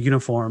their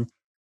uniform.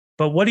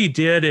 But what he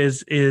did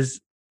is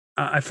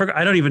I forgot.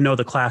 I don't even know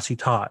the class he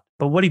taught.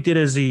 But what he did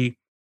is he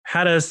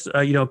had us,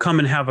 come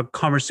and have a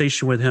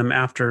conversation with him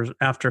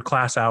after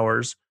class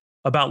hours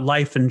about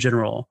life in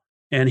general.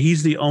 And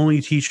he's the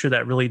only teacher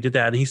that really did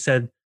that. And he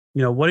said,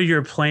 what are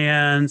your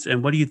plans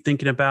and what are you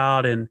thinking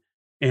about?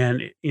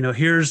 And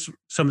here's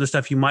some of the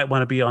stuff you might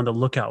want to be on the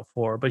lookout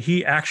for. But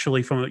he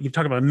actually, from you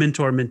talk about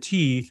mentor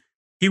mentee,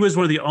 he was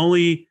one of the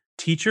only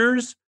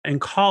teachers in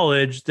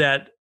college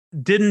that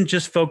didn't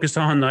just focus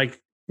on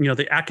like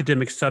the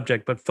academic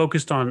subject, but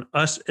focused on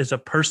us as a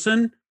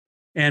person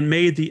and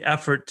made the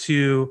effort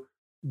to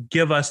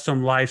give us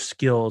some life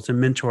skills and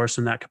mentor us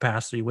in that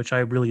capacity, which I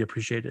really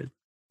appreciated.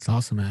 It's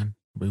awesome, man.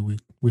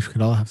 We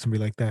could all have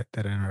somebody like that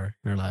in our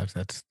lives.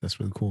 That's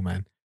really cool,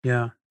 man.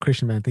 Yeah.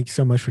 Christian, man, thank you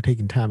so much for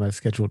taking time out of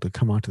schedule to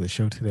come onto the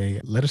show today.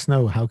 Let us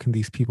know, how can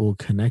these people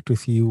connect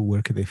with you?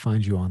 Where could they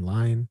find you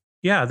online?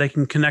 Yeah, they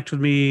can connect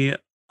with me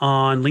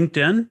on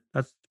LinkedIn.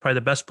 That's probably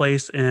the best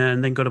place.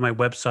 And then go to my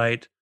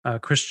website,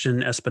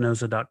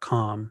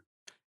 christianespinosa.com.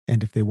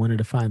 And if they wanted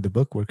to find the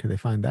book, where could they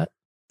find that?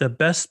 The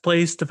best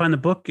place to find the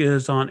book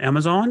is on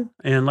Amazon.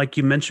 And like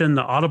you mentioned,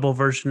 the Audible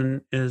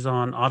version is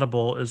on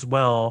Audible as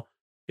well,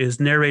 is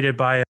narrated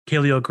by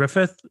Kaleo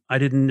Griffith. I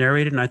didn't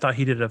narrate it, and I thought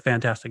he did a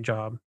fantastic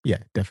job. Yeah,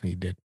 definitely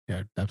did.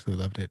 Yeah,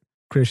 absolutely loved it.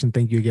 Christian,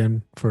 thank you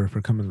again for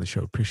coming to the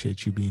show.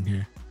 Appreciate you being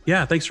here.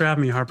 Yeah, thanks for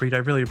having me, Harpreet. I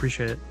really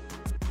appreciate it.